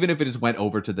turn, even if it just went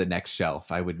over to the next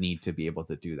shelf, I would need to be able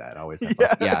to do that. Always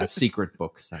have a secret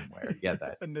book somewhere. Yeah,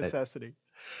 that. A necessity.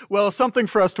 Well, something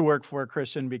for us to work for,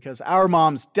 Christian, because our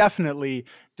moms definitely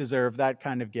deserve that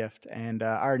kind of gift. And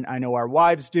I know our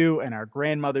wives do, and our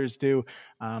grandmothers do.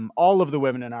 All of the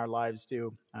women in our lives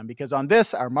do. Because on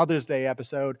this, our Mother's Day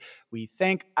episode, we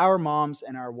thank our moms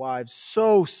and our wives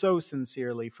so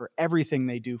sincerely for everything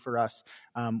they do for us.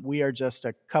 We are just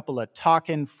a couple of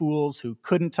talking fools who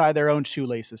couldn't tie their own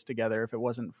shoelaces together if it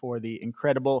wasn't for the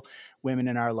incredible women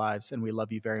in our lives. And we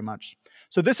love you very much.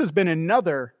 So this has been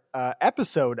another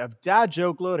episode of Dad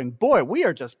Joke Loading. Boy, we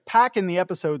are just packing the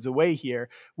episodes away here.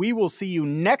 We will see you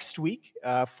next week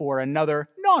for another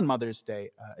non-Mother's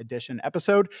Day edition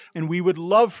episode. And we would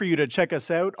love for you to check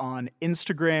us out on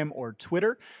Instagram or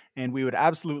Twitter. And we would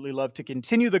absolutely love to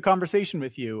continue the conversation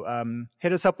with you.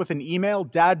 Hit us up with an email,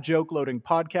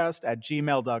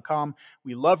 dadjokeloadingpodcast@gmail.com.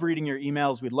 We love reading your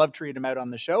emails. We'd love to read them out on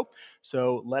the show.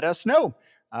 So let us know.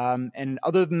 And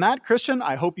other than that, Christian,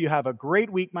 I hope you have a great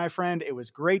week, my friend. It was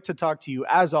great to talk to you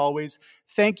as always.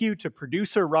 Thank you to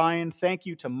producer Ryan. Thank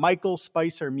you to Michael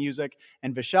Spicer Music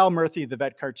and Vishal Murthy, the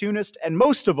vet cartoonist. And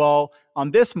most of all,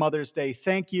 on this Mother's Day,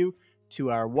 thank you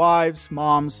to our wives,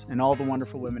 moms, and all the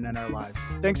wonderful women in our lives.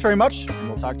 Thanks very much, and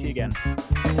we'll talk to you again.